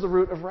severs the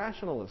root of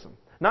rationalism.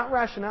 Not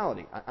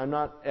rationality. I'm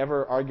not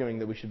ever arguing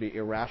that we should be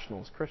irrational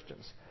as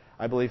Christians.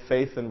 I believe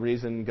faith and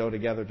reason go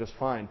together just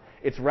fine.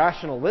 It's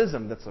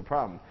rationalism that's the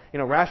problem.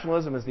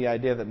 Rationalism is the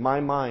idea that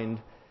my mind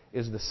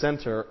is the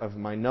center of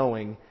my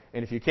knowing,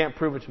 and if you can't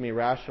prove it to me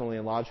rationally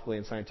and logically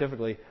and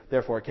scientifically,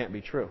 therefore it can't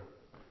be true.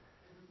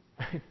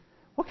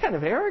 What kind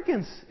of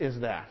arrogance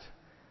is that?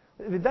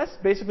 That's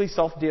basically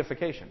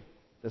self-deification.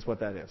 That's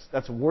what that is.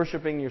 That's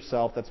worshiping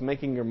yourself. That's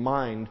making your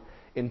mind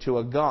into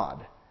a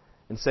god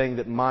and saying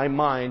that my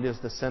mind is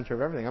the center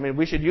of everything. I mean,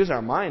 we should use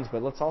our minds,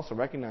 but let's also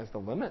recognize the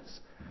limits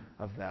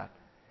of that.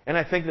 And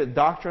I think that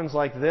doctrines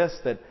like this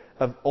that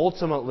have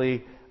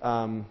ultimately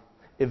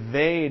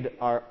evade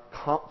our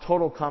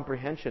total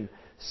comprehension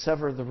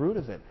sever the root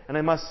of it. And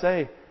I must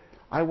say,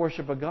 I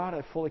worship a God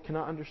I fully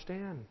cannot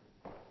understand.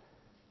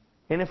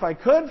 And if I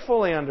could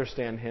fully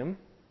understand Him,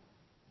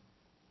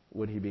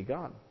 would He be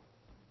God?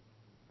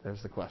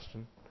 There's the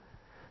question.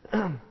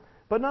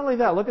 But not only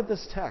that, look at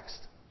this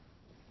text.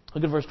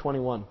 Look at verse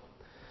 21.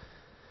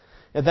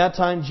 At that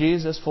time,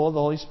 Jesus, full of the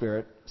Holy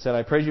Spirit, said,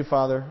 I praise you,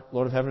 Father,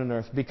 Lord of heaven and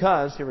earth,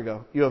 because, here we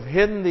go, you have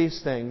hidden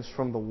these things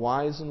from the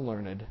wise and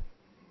learned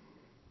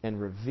and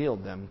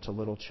revealed them to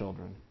little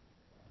children.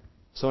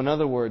 So in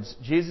other words,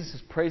 Jesus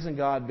is praising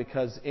God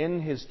because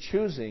in His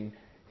choosing,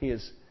 He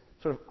is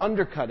sort of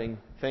undercutting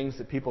things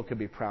that people could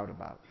be proud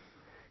about.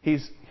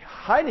 He's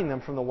hiding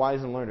them from the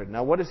wise and learned.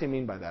 Now, what does He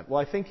mean by that?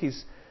 Well, I think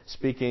He's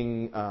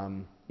speaking, a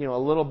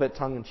little bit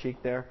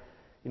tongue-in-cheek there.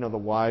 The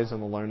wise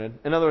and the learned.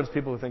 In other words,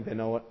 people who think they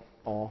know it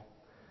all.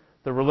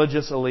 The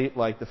religious elite,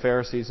 like the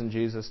Pharisees in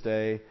Jesus'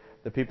 day.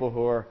 The people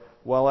who are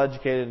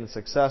well-educated and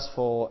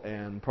successful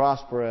and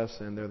prosperous,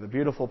 and they're the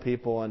beautiful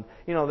people. And,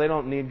 they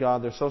don't need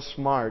God. They're so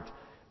smart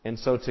and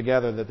so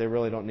together that they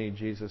really don't need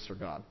Jesus or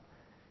God.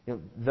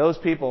 Those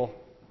people,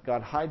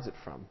 God hides it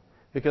from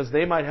because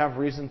they might have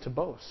reason to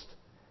boast.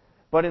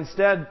 But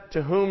instead,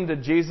 to whom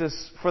did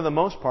Jesus, for the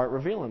most part,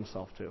 reveal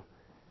Himself to?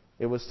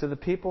 It was to the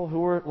people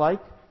who were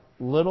like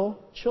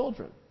little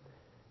children.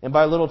 And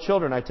by little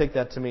children, I take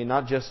that to mean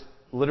not just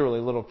literally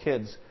little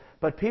kids,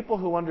 but people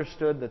who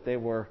understood that they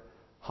were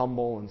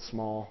humble and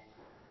small.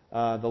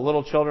 The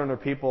little children are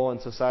people in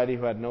society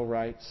who had no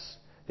rights.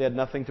 They had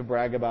nothing to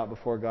brag about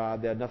before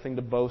God. They had nothing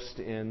to boast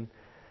in.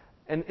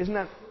 And isn't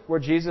that where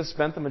Jesus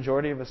spent the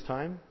majority of His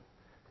time?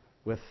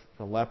 With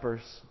the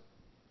lepers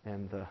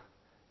and the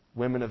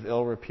women of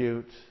ill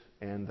repute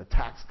and the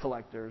tax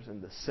collectors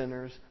and the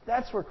sinners.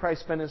 That's where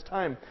Christ spent His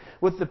time.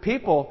 With the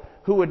people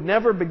who would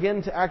never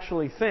begin to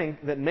actually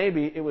think that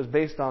maybe it was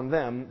based on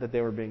them that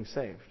they were being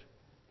saved.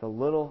 The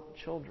little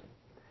children.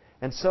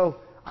 And so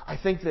I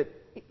think that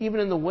even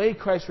in the way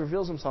Christ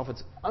reveals Himself,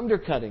 it's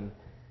undercutting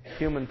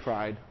human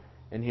pride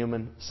and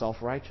human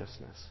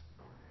self-righteousness.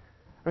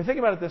 I mean, think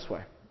about it this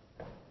way.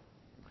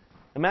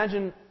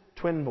 Imagine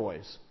twin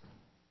boys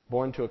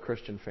born to a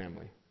Christian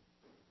family.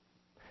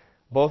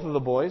 Both of the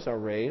boys are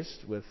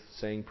raised with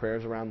saying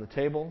prayers around the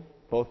table.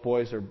 Both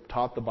boys are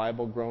taught the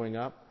Bible growing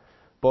up.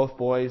 Both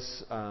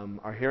boys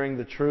are hearing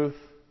the truth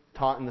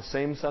taught in the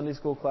same Sunday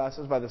school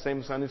classes by the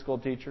same Sunday school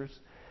teachers.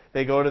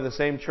 They go to the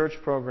same church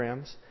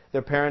programs.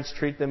 Their parents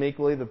treat them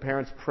equally. The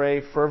parents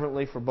pray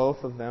fervently for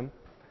both of them.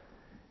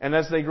 And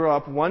as they grow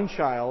up, one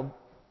child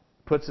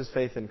puts his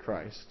faith in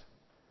Christ.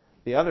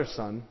 The other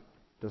son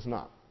does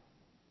not.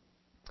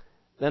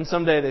 Then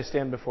someday they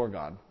stand before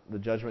God. The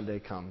judgment day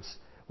comes.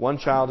 One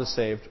child is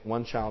saved,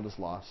 one child is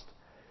lost.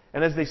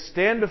 And as they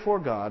stand before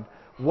God,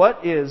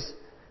 what is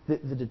the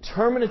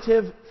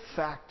determinative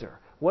factor?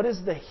 What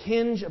is the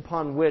hinge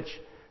upon which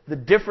the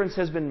difference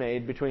has been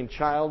made between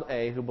child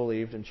A who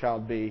believed and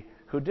child B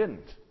who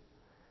didn't?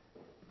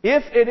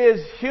 If it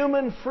is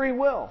human free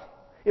will,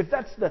 if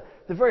that's the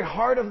very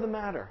heart of the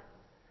matter,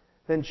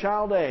 then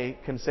child A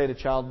can say to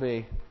child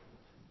B,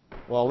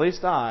 well, at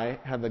least I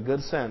had the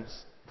good sense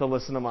to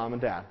listen to mom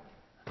and dad.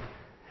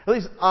 At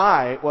least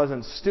I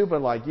wasn't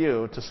stupid like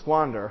you to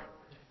squander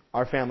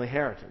our family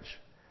heritage.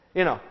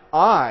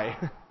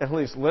 I at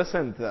least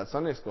listened to that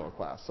Sunday school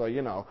class, so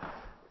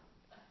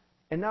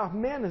And now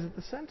man is at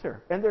the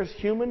center, and there's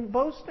human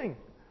boasting.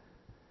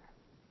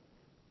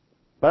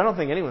 But I don't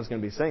think anyone's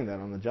going to be saying that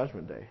on the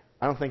judgment day.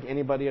 I don't think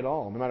anybody at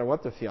all, no matter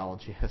what their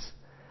theology is.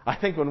 I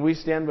think when we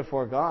stand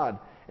before God,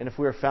 and if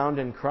we're found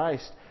in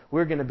Christ,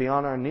 we're going to be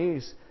on our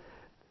knees,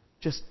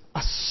 just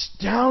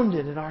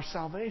astounded at our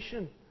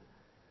salvation.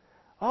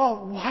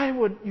 Oh, why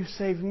would you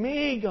save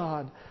me,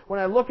 God? When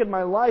I look at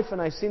my life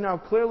and I see now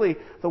clearly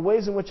the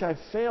ways in which I've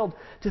failed,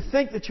 to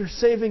think that you're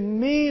saving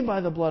me by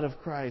the blood of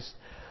Christ.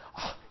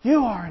 Oh, you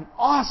are an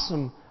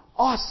awesome,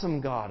 awesome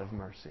God of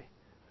mercy.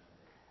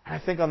 And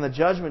I think on the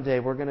judgment day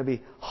we're going to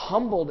be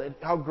humbled at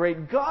how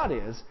great God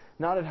is,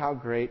 not at how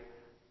great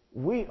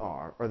we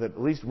are, or that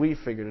at least we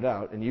figured it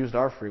out and used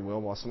our free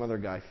will while some other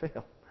guy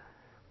failed.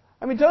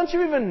 I mean, don't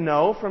you even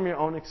know from your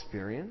own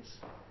experience?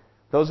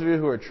 Those of you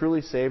who are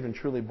truly saved and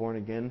truly born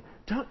again,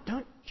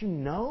 don't you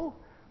know?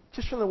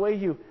 Just from the way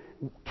you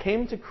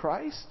came to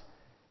Christ?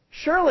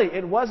 Surely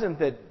it wasn't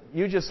that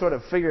you just sort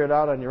of figured it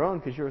out on your own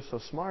because you were so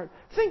smart.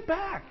 Think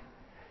back.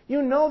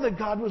 You know that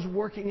God was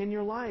working in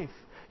your life.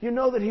 You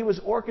know that He was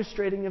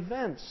orchestrating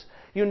events.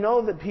 You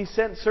know that He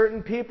sent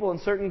certain people and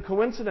certain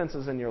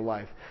coincidences in your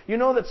life. You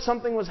know that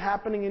something was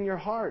happening in your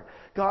heart.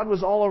 God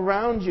was all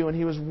around you and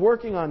He was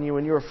working on you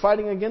and you were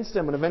fighting against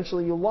Him and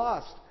eventually you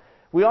lost.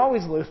 We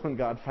always lose when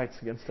God fights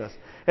against us.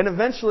 And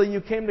eventually you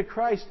came to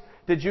Christ.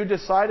 Did you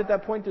decide at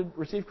that point to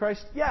receive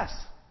Christ? Yes.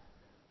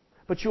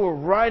 But you were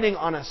riding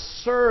on a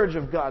surge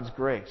of God's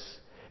grace.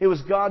 It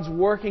was God's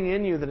working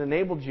in you that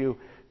enabled you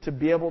to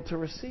be able to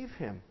receive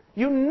Him.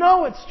 You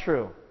know it's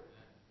true.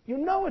 You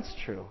know it's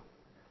true.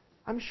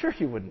 I'm sure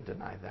you wouldn't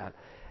deny that.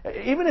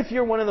 Even if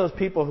you're one of those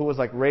people who was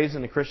like raised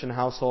in a Christian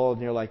household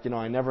and you're like,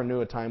 I never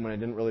knew a time when I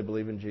didn't really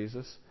believe in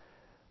Jesus.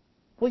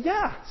 Well,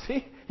 yeah,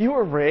 see, you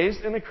were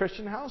raised in a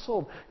Christian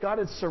household. God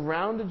had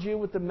surrounded you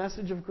with the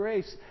message of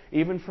grace,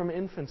 even from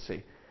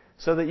infancy,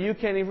 so that you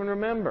can't even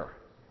remember.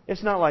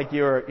 It's not like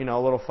you're, a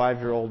little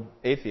 5-year-old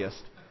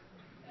atheist,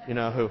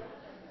 who,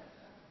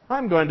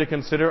 I'm going to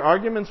consider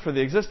arguments for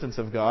the existence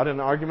of God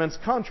and arguments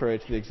contrary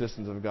to the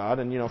existence of God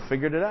and,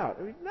 figured it out.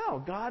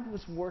 No, God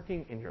was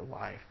working in your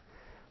life.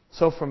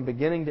 So from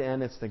beginning to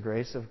end, it's the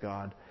grace of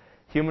God.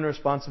 Human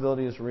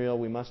responsibility is real.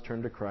 We must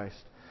turn to Christ.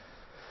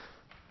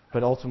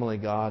 But ultimately,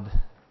 God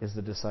is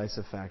the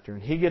decisive factor.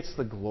 And He gets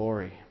the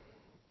glory,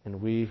 and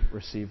we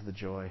receive the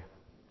joy.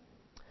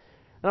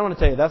 And I want to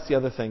tell you, that's the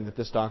other thing that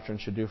this doctrine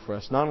should do for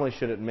us. Not only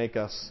should it make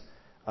us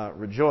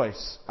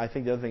rejoice, I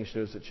think the other thing it should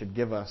do is it should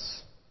give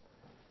us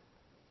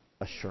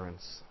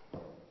assurance,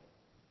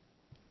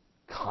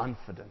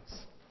 confidence.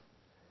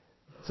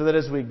 So that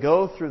as we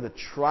go through the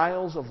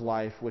trials of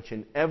life, which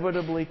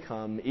inevitably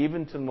come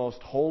even to the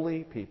most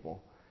holy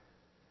people,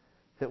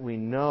 that we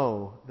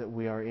know that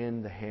we are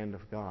in the hand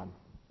of God.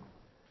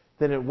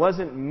 That it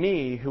wasn't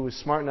me who was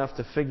smart enough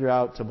to figure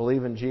out to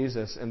believe in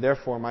Jesus, and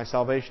therefore my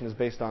salvation is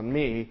based on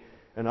me,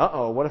 and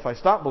what if I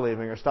stop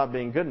believing or stop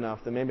being good enough,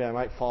 then maybe I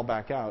might fall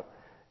back out.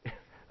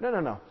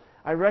 No.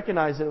 I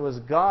recognize that it was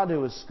God who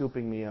was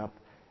scooping me up,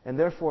 and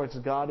therefore it's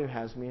God who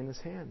has me in His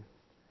hand.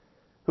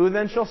 Who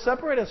then shall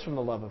separate us from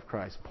the love of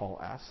Christ? Paul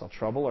asks. Shall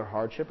trouble or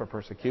hardship or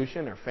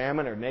persecution or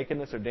famine or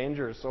nakedness or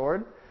danger or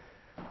sword?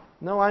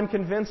 No, I'm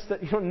convinced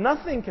that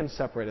nothing can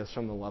separate us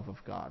from the love of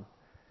God.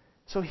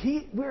 So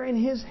we're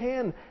in His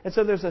hand. And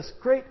so there's this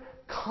great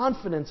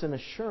confidence and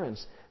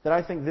assurance that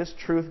I think this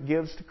truth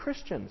gives to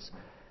Christians.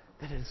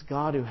 That it's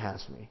God who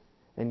has me.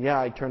 And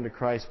I turned to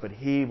Christ, but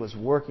He was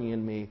working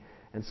in me.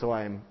 And so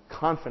I am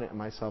confident in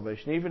my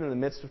salvation, even in the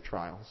midst of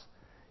trials,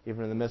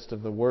 even in the midst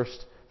of the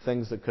worst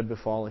things that could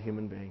befall a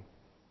human being.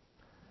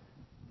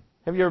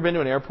 Have you ever been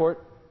to an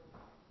airport?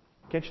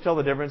 Can't you tell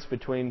the difference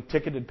between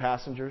ticketed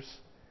passengers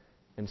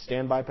and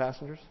standby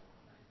passengers?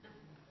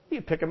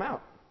 You pick them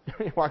out.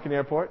 You walk in the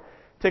airport,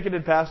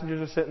 ticketed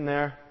passengers are sitting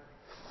there,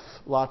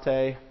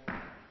 latte.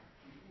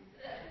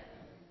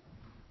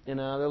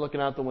 They're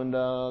looking out the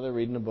window, they're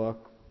reading a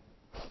book.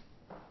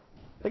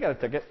 They got a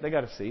ticket, they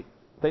got a seat,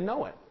 they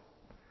know it.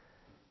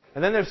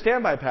 And then there's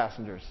standby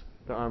passengers.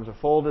 Their arms are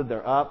folded,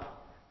 they're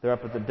up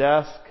at the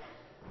desk,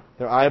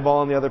 they're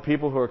eyeballing the other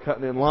people who are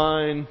cutting in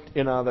line.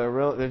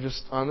 They're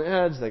just on the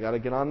edge. They got to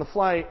get on the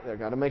flight. They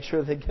got to make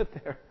sure they get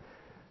there.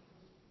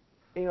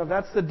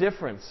 That's the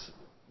difference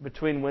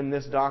between when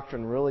this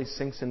doctrine really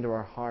sinks into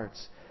our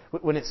hearts.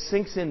 When it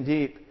sinks in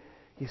deep,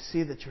 you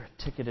see that you're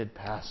a ticketed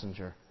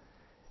passenger.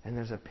 And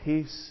there's a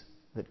peace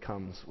that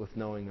comes with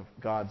knowing of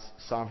God's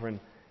sovereign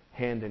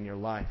hand in your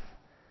life.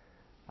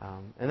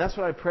 And that's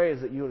what I pray,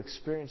 is that you would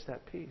experience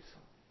that peace.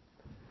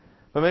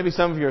 But maybe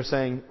some of you are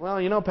saying,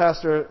 well,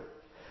 Pastor,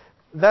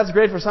 that's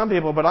great for some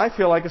people, but I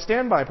feel like a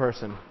standby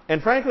person.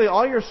 And frankly,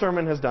 all your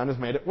sermon has done is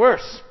made it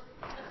worse.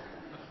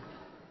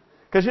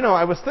 Because,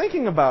 I was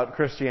thinking about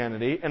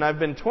Christianity, and I've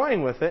been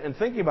toying with it and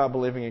thinking about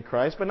believing in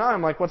Christ, but now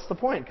I'm like, what's the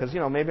point? Because,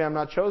 maybe I'm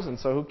not chosen,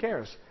 so who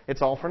cares?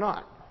 It's all for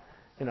naught.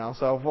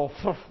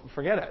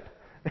 Forget it.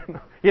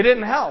 You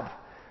didn't help.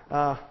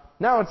 Now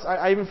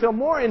I even feel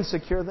more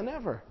insecure than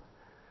ever.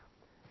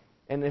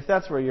 And if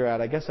that's where you're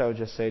at, I guess I would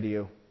just say to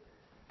you,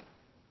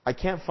 I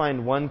can't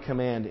find one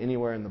command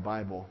anywhere in the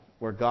Bible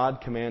where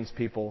God commands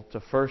people to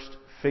first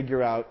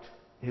figure out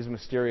His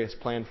mysterious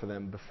plan for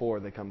them before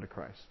they come to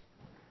Christ.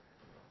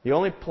 The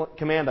only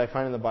command I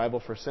find in the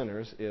Bible for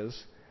sinners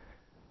is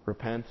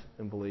repent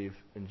and believe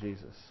in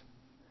Jesus.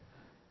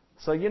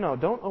 So,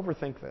 don't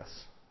overthink this.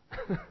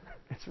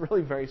 It's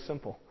really very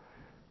simple.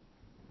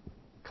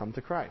 Come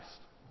to Christ.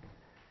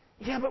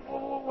 Yeah, but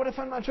what if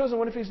I'm not chosen?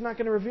 What if He's not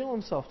going to reveal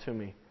Himself to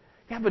me?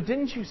 Yeah, but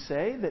didn't you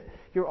say that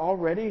you're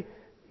already,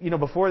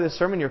 before this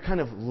sermon, you're kind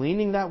of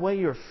leaning that way?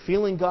 You're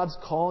feeling God's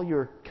call.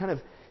 You're kind of,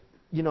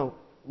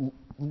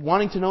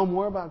 wanting to know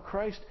more about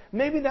Christ.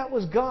 Maybe that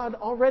was God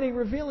already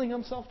revealing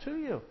Himself to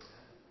you.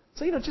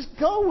 So, just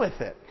go with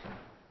it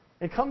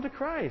and come to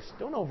Christ.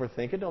 Don't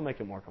overthink it. Don't make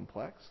it more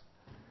complex.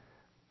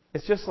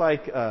 It's just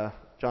like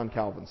John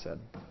Calvin said.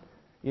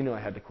 You knew I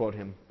had to quote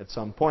him at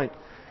some point.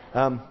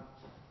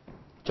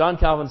 John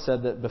Calvin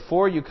said that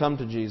before you come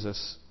to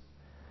Jesus,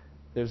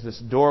 there's this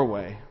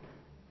doorway,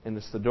 and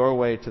it's the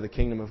doorway to the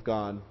kingdom of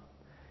God.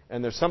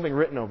 And there's something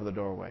written over the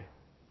doorway.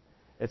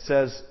 It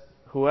says,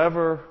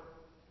 whoever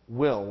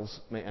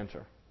wills may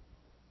enter.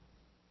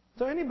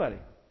 So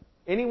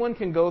anyone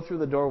can go through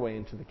the doorway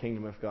into the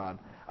kingdom of God.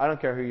 I don't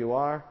care who you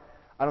are.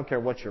 I don't care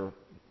what your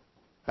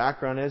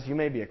background is. You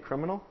may be a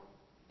criminal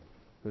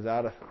who's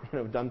out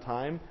of done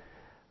time.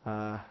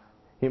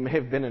 You may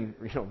have been in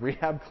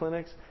rehab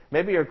clinics.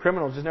 Maybe you're a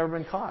criminal who's just never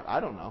been caught. I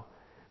don't know.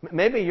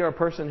 Maybe you're a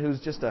person who's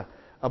just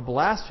a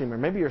blasphemer.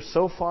 Maybe you're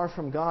so far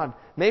from God.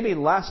 Maybe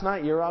last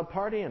night you're out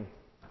partying,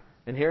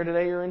 and here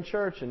today you're in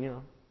church,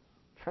 and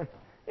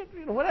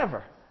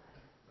whatever.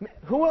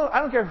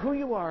 I don't care who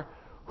you are.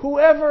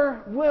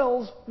 Whoever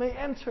wills may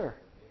enter.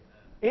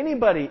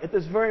 Anybody at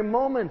this very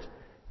moment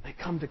may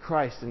come to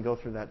Christ and go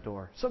through that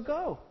door. So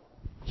go.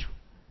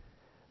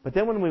 But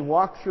then when we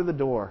walk through the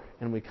door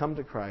and we come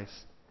to Christ,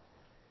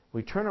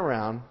 we turn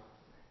around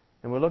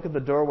and we look at the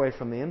doorway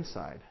from the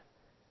inside.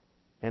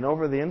 And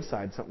over the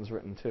inside, something's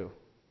written too.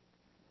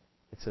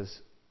 It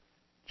says,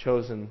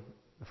 chosen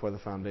before the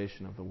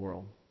foundation of the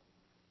world.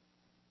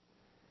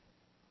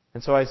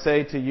 And so I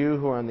say to you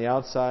who are on the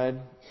outside,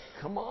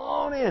 come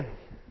on in.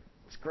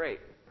 It's great.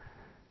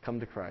 Come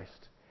to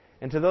Christ.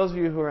 And to those of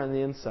you who are on the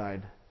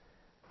inside,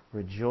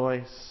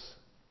 rejoice,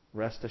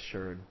 rest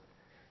assured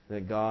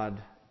that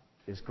God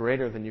is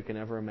greater than you can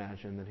ever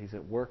imagine, that He's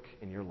at work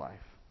in your life.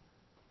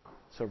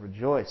 So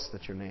rejoice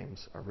that your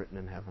names are written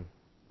in heaven.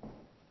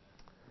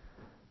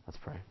 Let's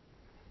pray.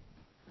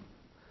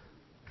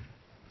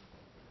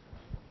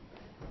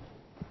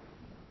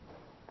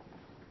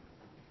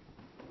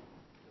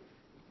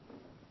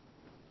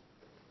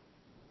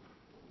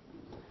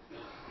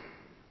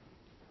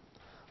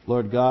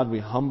 Lord God, we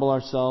humble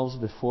ourselves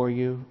before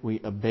you. We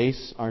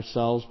abase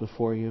ourselves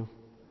before you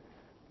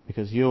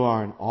because you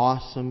are an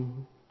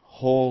awesome,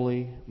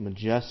 holy,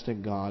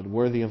 majestic God,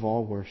 worthy of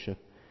all worship.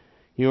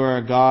 You are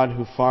a God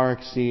who far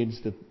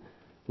exceeds the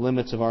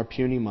limits of our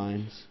puny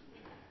minds.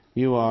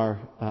 You are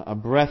a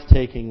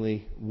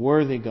breathtakingly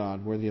worthy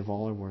God, worthy of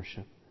all our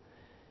worship.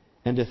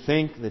 And to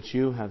think that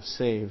you have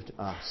saved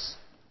us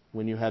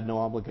when you had no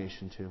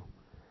obligation to,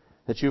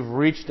 that you've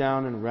reached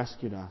down and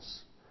rescued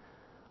us.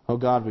 Oh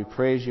God, we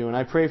praise you. And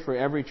I pray for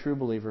every true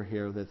believer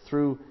here that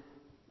through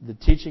the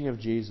teaching of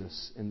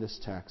Jesus in this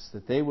text,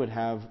 that they would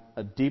have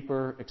a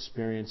deeper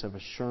experience of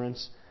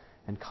assurance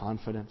and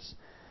confidence,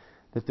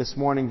 that this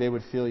morning they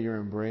would feel your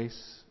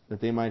embrace, that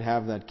they might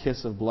have that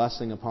kiss of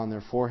blessing upon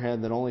their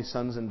forehead that only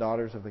sons and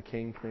daughters of the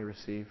King may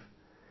receive.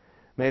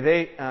 May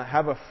they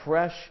have a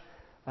fresh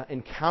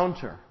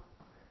encounter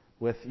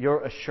with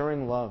your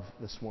assuring love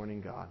this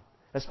morning, God.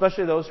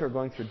 Especially those who are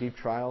going through deep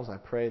trials, I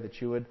pray that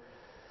you would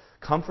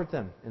comfort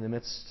them in the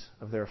midst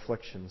of their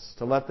afflictions,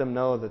 to let them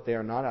know that they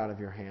are not out of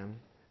your hand,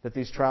 that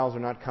these trials are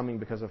not coming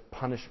because of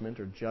punishment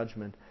or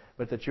judgment,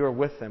 but that you are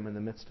with them in the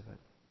midst of it.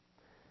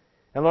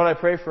 And Lord, I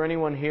pray for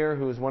anyone here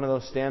who is one of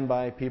those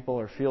standby people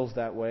or feels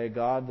that way,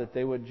 God, that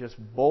they would just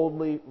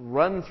boldly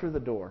run through the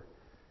door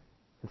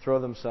and throw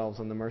themselves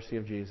on the mercy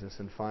of Jesus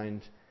and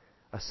find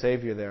a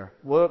Savior there.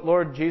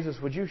 Lord Jesus,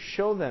 would you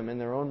show them in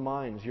their own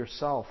minds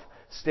yourself,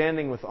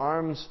 standing with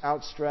arms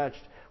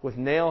outstretched, with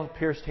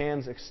nail-pierced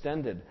hands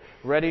extended,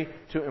 ready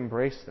to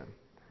embrace them,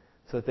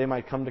 so that they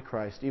might come to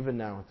Christ even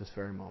now at this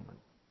very moment.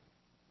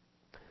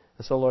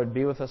 And so, Lord,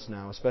 be with us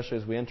now, especially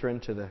as we enter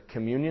into the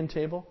communion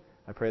table.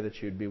 I pray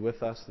that you'd be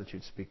with us, that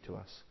you'd speak to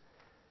us.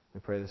 We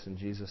pray this in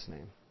Jesus'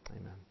 name.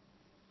 Amen.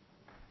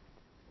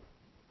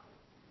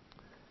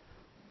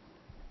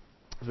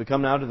 As we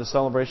come now to the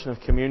celebration of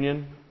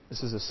communion,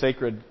 this is a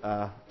sacred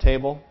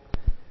table.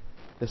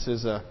 This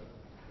is a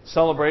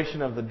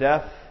celebration of the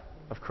death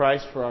of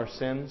Christ for our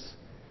sins,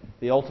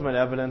 the ultimate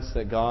evidence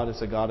that God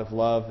is a God of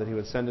love, that He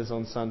would send His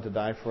own Son to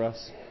die for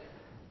us.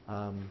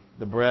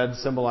 The bread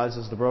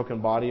symbolizes the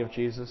broken body of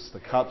Jesus. The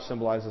cup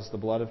symbolizes the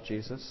blood of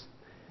Jesus.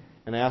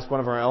 And I ask one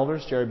of our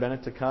elders, Jerry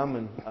Bennett, to come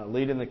and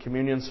lead in the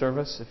communion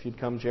service. If you'd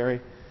come, Jerry.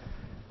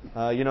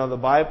 In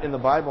the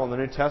Bible, in the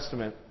New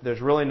Testament,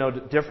 there's really no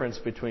difference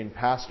between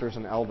pastors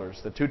and elders.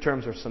 The two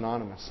terms are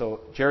synonymous.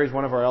 So Jerry's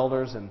one of our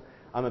elders, and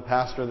I'm a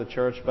pastor of the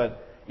church.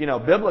 But,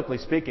 biblically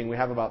speaking, we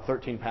have about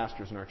 13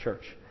 pastors in our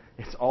church.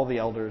 It's all the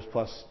elders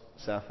plus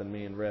Seth and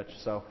me and Rich.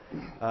 So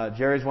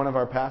Jerry's one of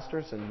our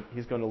pastors, and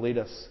he's going to lead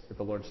us at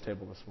the Lord's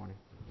table this morning.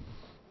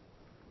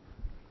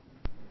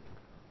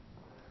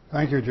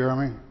 Thank you,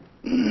 Jeramie.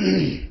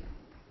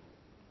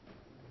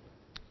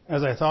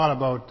 As I thought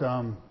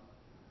about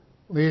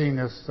leading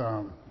this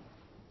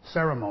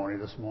ceremony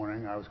this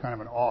morning, I was kind of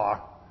in awe,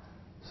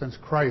 since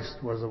Christ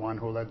was the one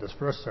who led this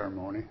first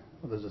ceremony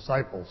with His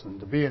disciples.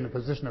 And to be in the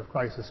position of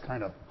Christ is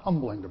kind of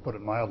humbling, to put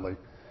it mildly.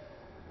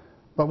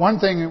 But one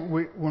thing,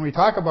 when we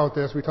talk about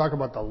this, we talk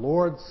about the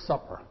Lord's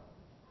Supper.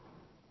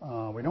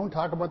 We don't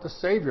talk about the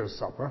Savior's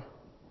Supper.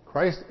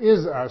 Christ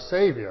is our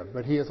Savior,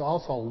 but He is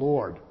also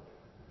Lord.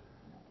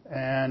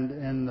 And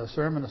in the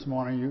sermon this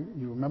morning,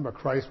 you remember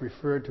Christ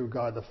referred to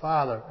God the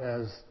Father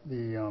as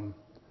the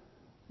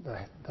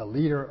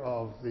leader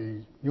of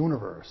the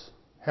universe,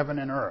 heaven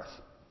and earth.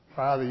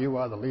 Father, you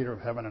are the leader of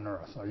heaven and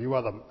earth. Or you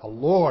are the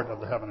Lord of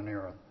the heaven and the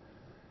earth.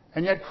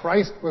 And yet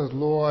Christ was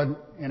Lord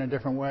in a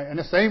different way, in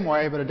the same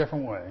way, but a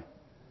different way.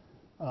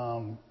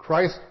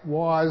 Christ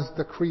was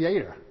the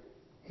creator.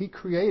 He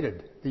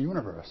created the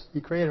universe.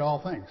 He created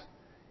all things.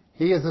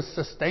 He is the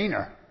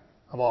sustainer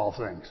of all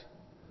things.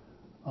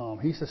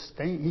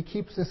 He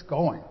keeps this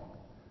going.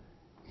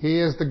 He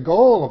is the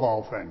goal of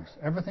all things.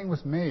 Everything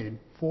was made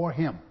for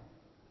Him.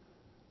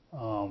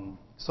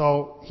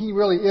 So He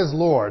really is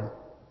Lord.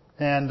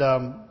 And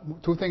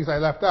two things I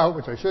left out,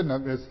 which I shouldn't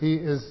have, is He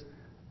is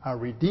a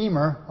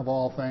Redeemer of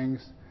all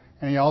things,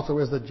 and He also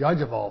is the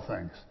Judge of all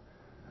things.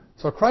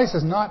 So Christ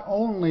is not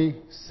only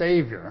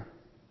Savior.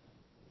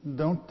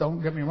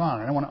 Don't get me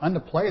wrong. I don't want to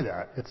underplay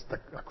that. It's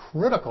a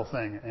critical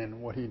thing in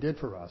what He did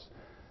for us.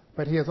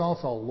 But He is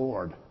also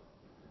Lord.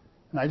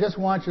 And I just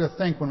want you to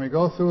think, when we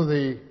go through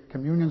the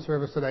communion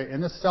service today,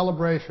 in this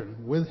celebration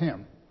with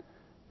Him,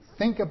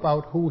 think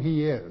about who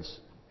He is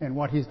and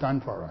what He's done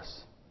for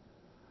us.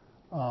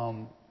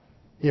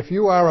 If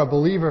you are a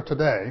believer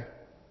today,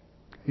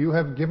 you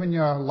have given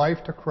your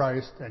life to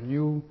Christ and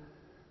you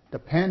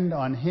depend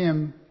on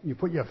Him, you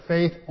put your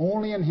faith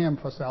only in Him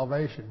for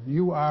salvation,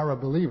 you are a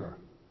believer.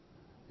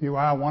 You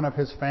are one of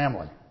His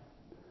family.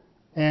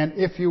 And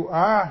if you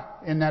are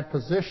in that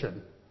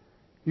position,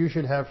 you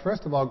should have,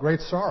 first of all, great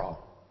sorrow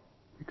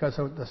because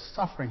of the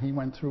suffering He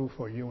went through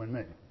for you and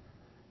me.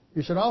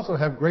 You should also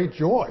have great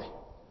joy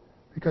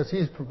because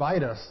He's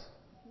provided us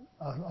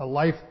a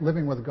life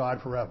living with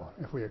God forever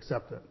if we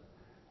accept it.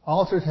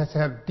 Also, it has to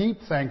have deep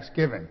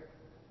thanksgiving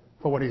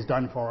for what He's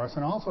done for us,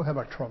 and also have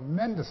a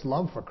tremendous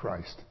love for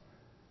Christ.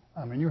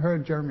 I mean, you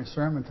heard Jeramie's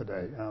sermon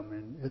today. I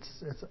mean,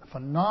 it's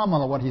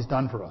phenomenal what He's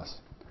done for us.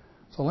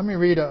 So let me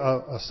read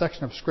a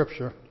section of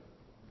Scripture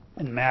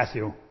in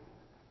Matthew.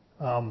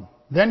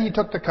 Then He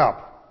took the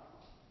cup.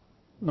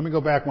 Let me go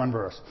back one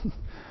verse.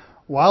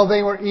 While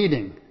they were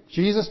eating,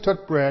 Jesus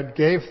took bread,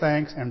 gave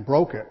thanks, and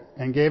broke it,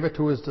 and gave it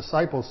to His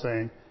disciples,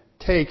 saying,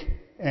 "Take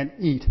and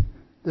eat.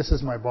 This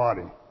is my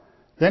body."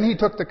 Then He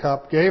took the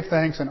cup, gave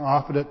thanks, and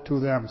offered it to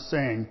them,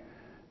 saying,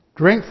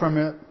 Drink from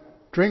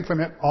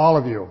it, all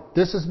of you.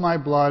 This is my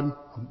blood,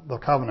 the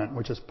covenant,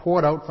 which is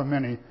poured out for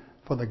many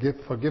for the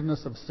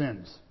forgiveness of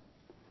sins.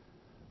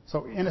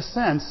 So in a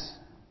sense,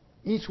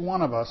 Each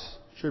one of us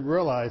should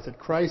realize that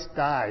Christ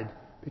died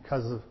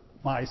because of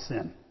my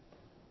sin.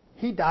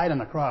 He died on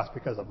the cross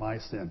because of my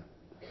sin.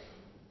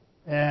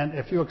 And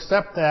if you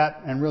accept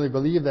that and really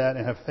believe that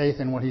and have faith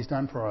in what He's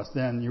done for us,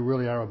 then you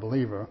really are a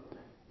believer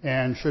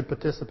and should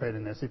participate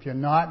in this. If you're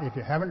not, if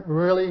you haven't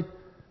really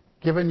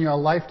given your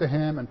life to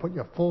Him and put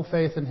your full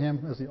faith in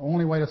Him as the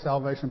only way to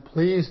salvation,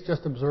 please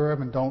just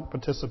observe and don't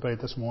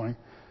participate this morning,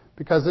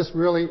 because this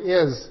really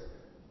is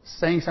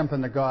saying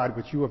something to God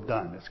which you have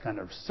done. It's kind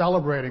of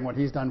celebrating what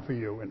He's done for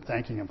you and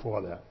thanking Him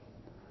for that.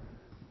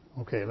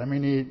 Okay, let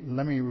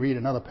me read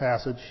another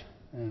passage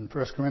in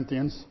 1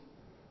 Corinthians.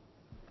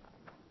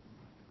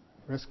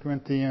 1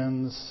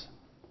 Corinthians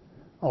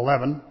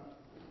 11.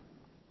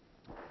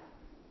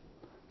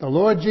 The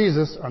Lord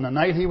Jesus, on the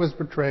night He was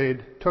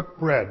betrayed, took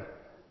bread,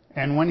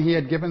 and when He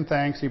had given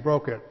thanks, He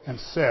broke it and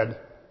said,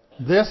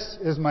 "This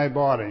is my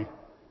body,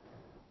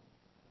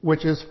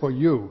 which is for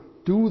you.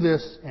 Do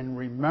this in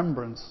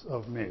remembrance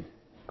of me."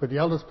 Could the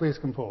elders please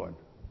come forward?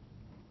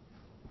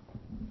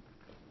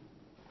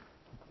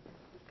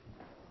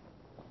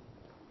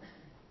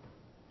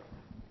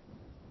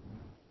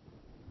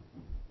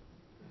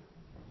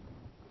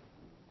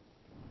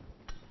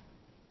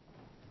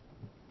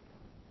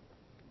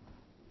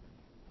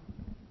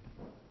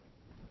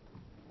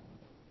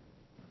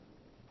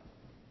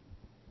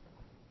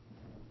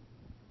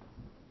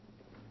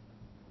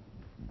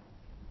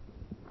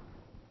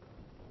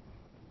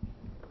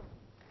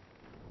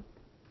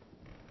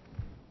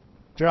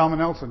 Jeramie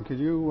Nelson, could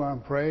you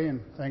pray and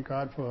thank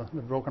God for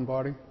the broken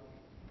body?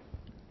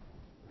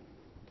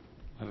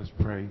 Let us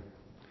pray.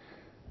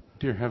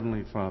 Dear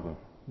Heavenly Father,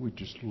 we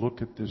just look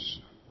at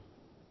this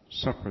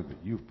supper that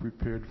you've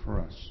prepared for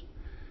us.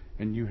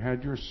 And you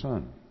had your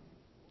Son,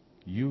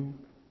 you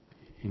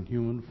in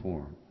human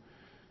form,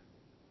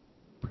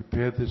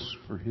 prepare this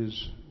for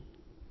His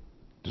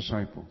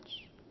disciples.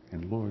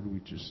 And Lord, we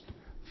just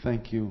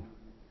thank you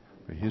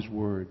for His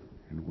word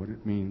and what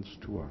it means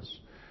to us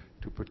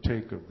to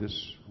partake of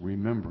this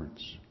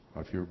remembrance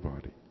of your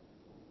body.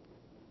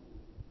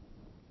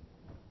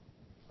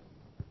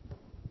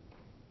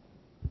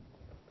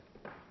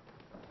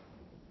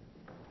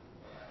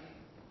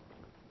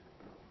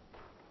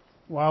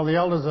 While the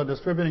elders are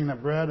distributing the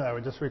bread, I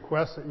would just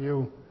request that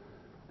you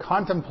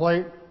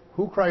contemplate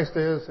who Christ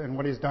is and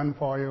what He's done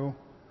for you.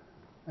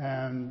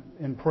 And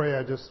in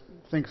prayer, just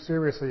think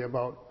seriously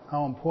about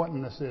how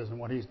important this is and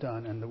what He's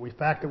done, and the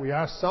fact that we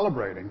are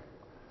celebrating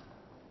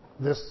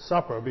this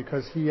supper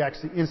because He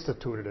actually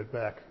instituted it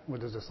back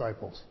with His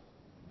disciples.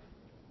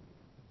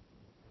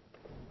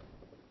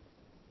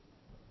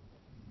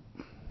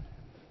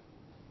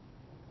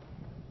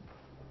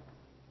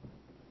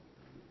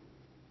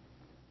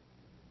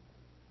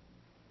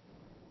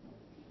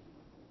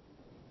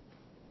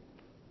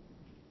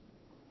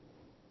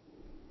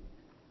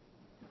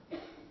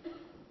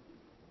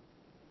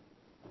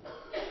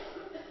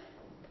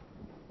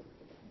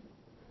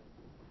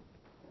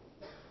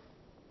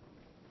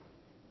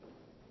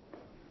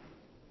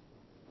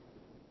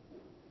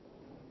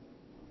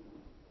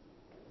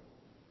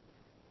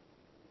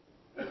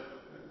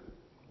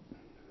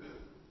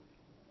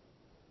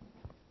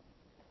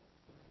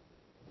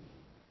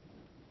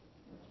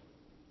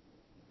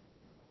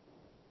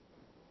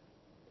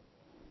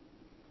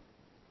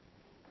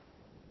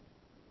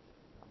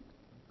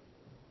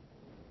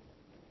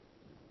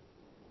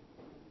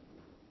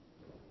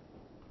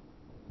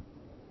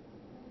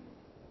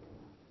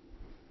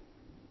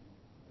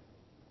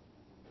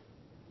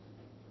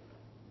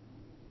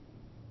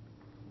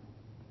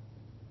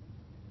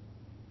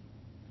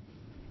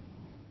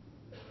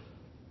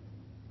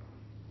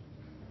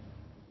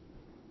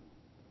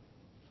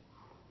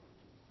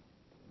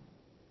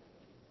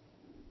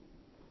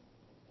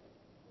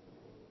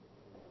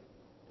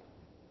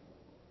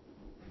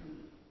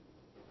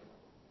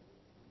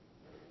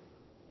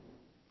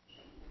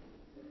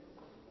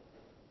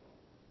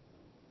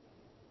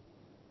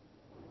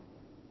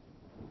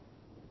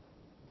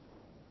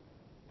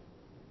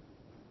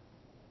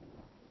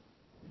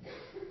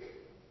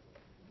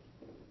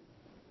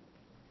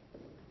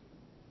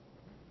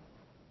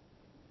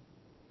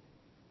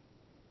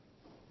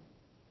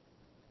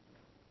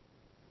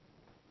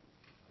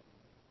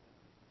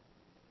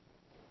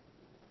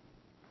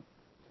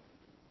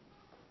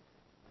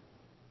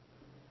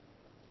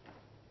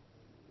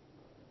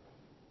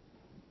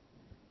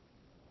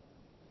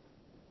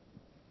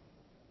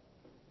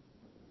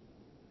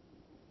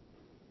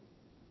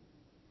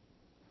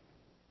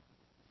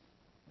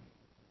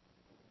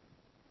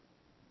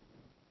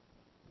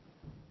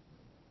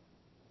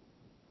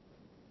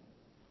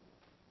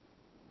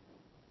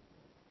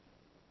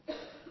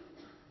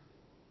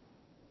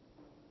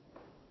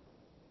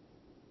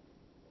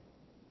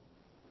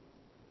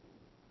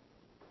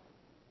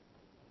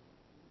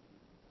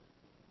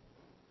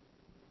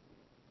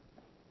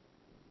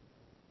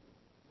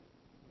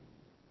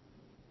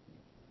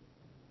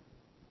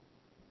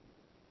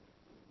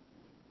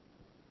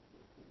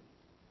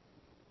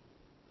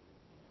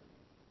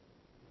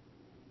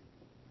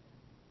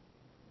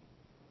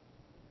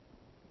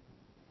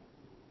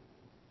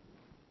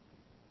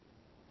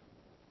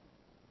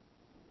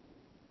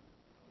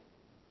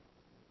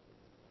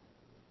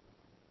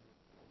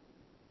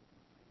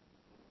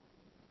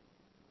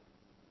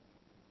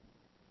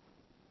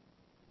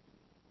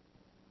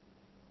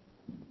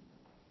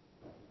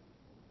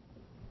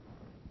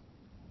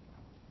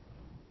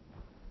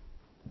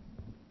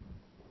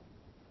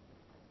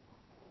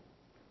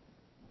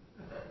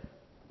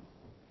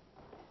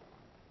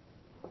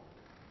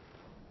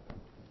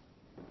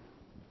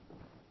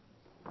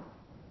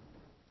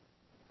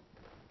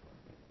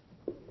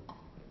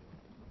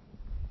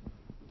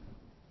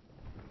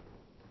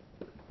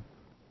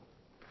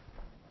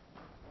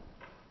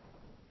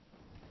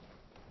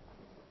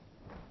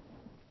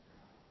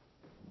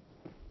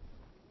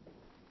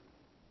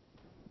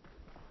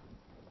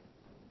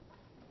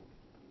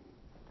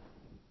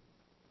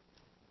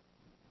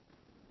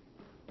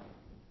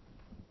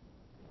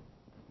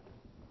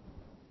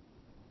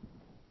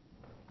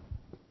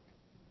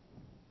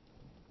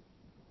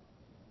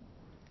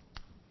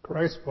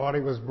 Christ's body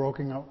was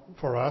broken up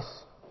for us.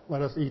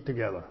 Let us eat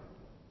together.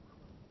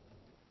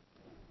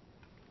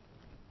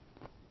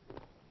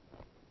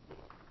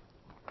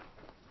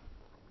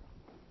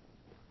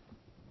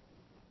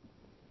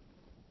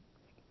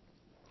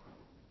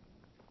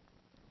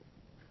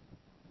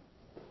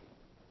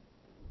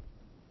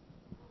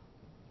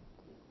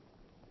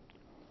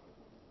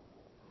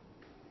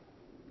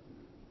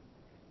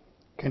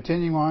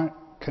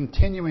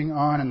 Continuing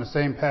on in the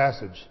same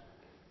passage.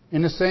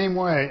 In the same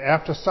way,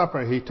 after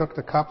supper, he took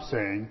the cup,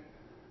 saying,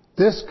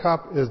 "This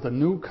cup is the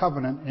new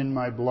covenant in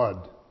my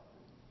blood.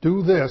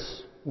 Do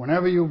this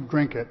whenever you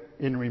drink it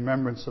in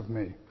remembrance of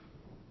me."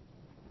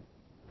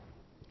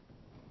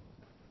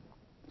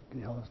 Can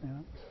you hold us stand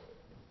up?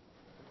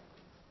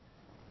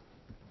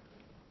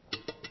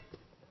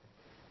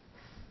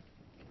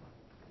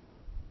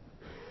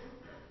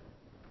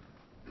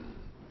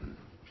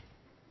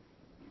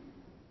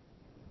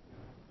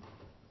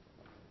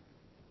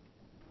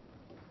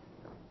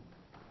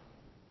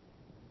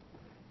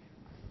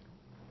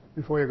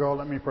 Before you go,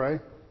 let me pray.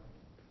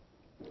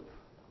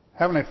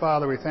 Heavenly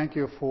Father, we thank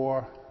you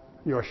for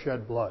your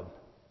shed blood,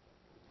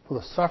 for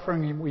the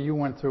suffering you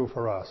went through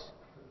for us.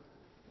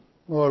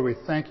 Lord, we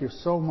thank you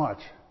so much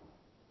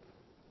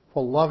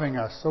for loving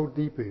us so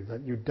deeply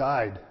that you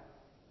died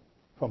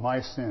for my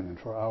sin and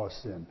for our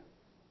sin.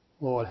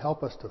 Lord,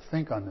 help us to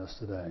think on this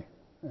today.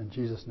 In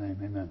Jesus' name,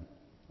 amen.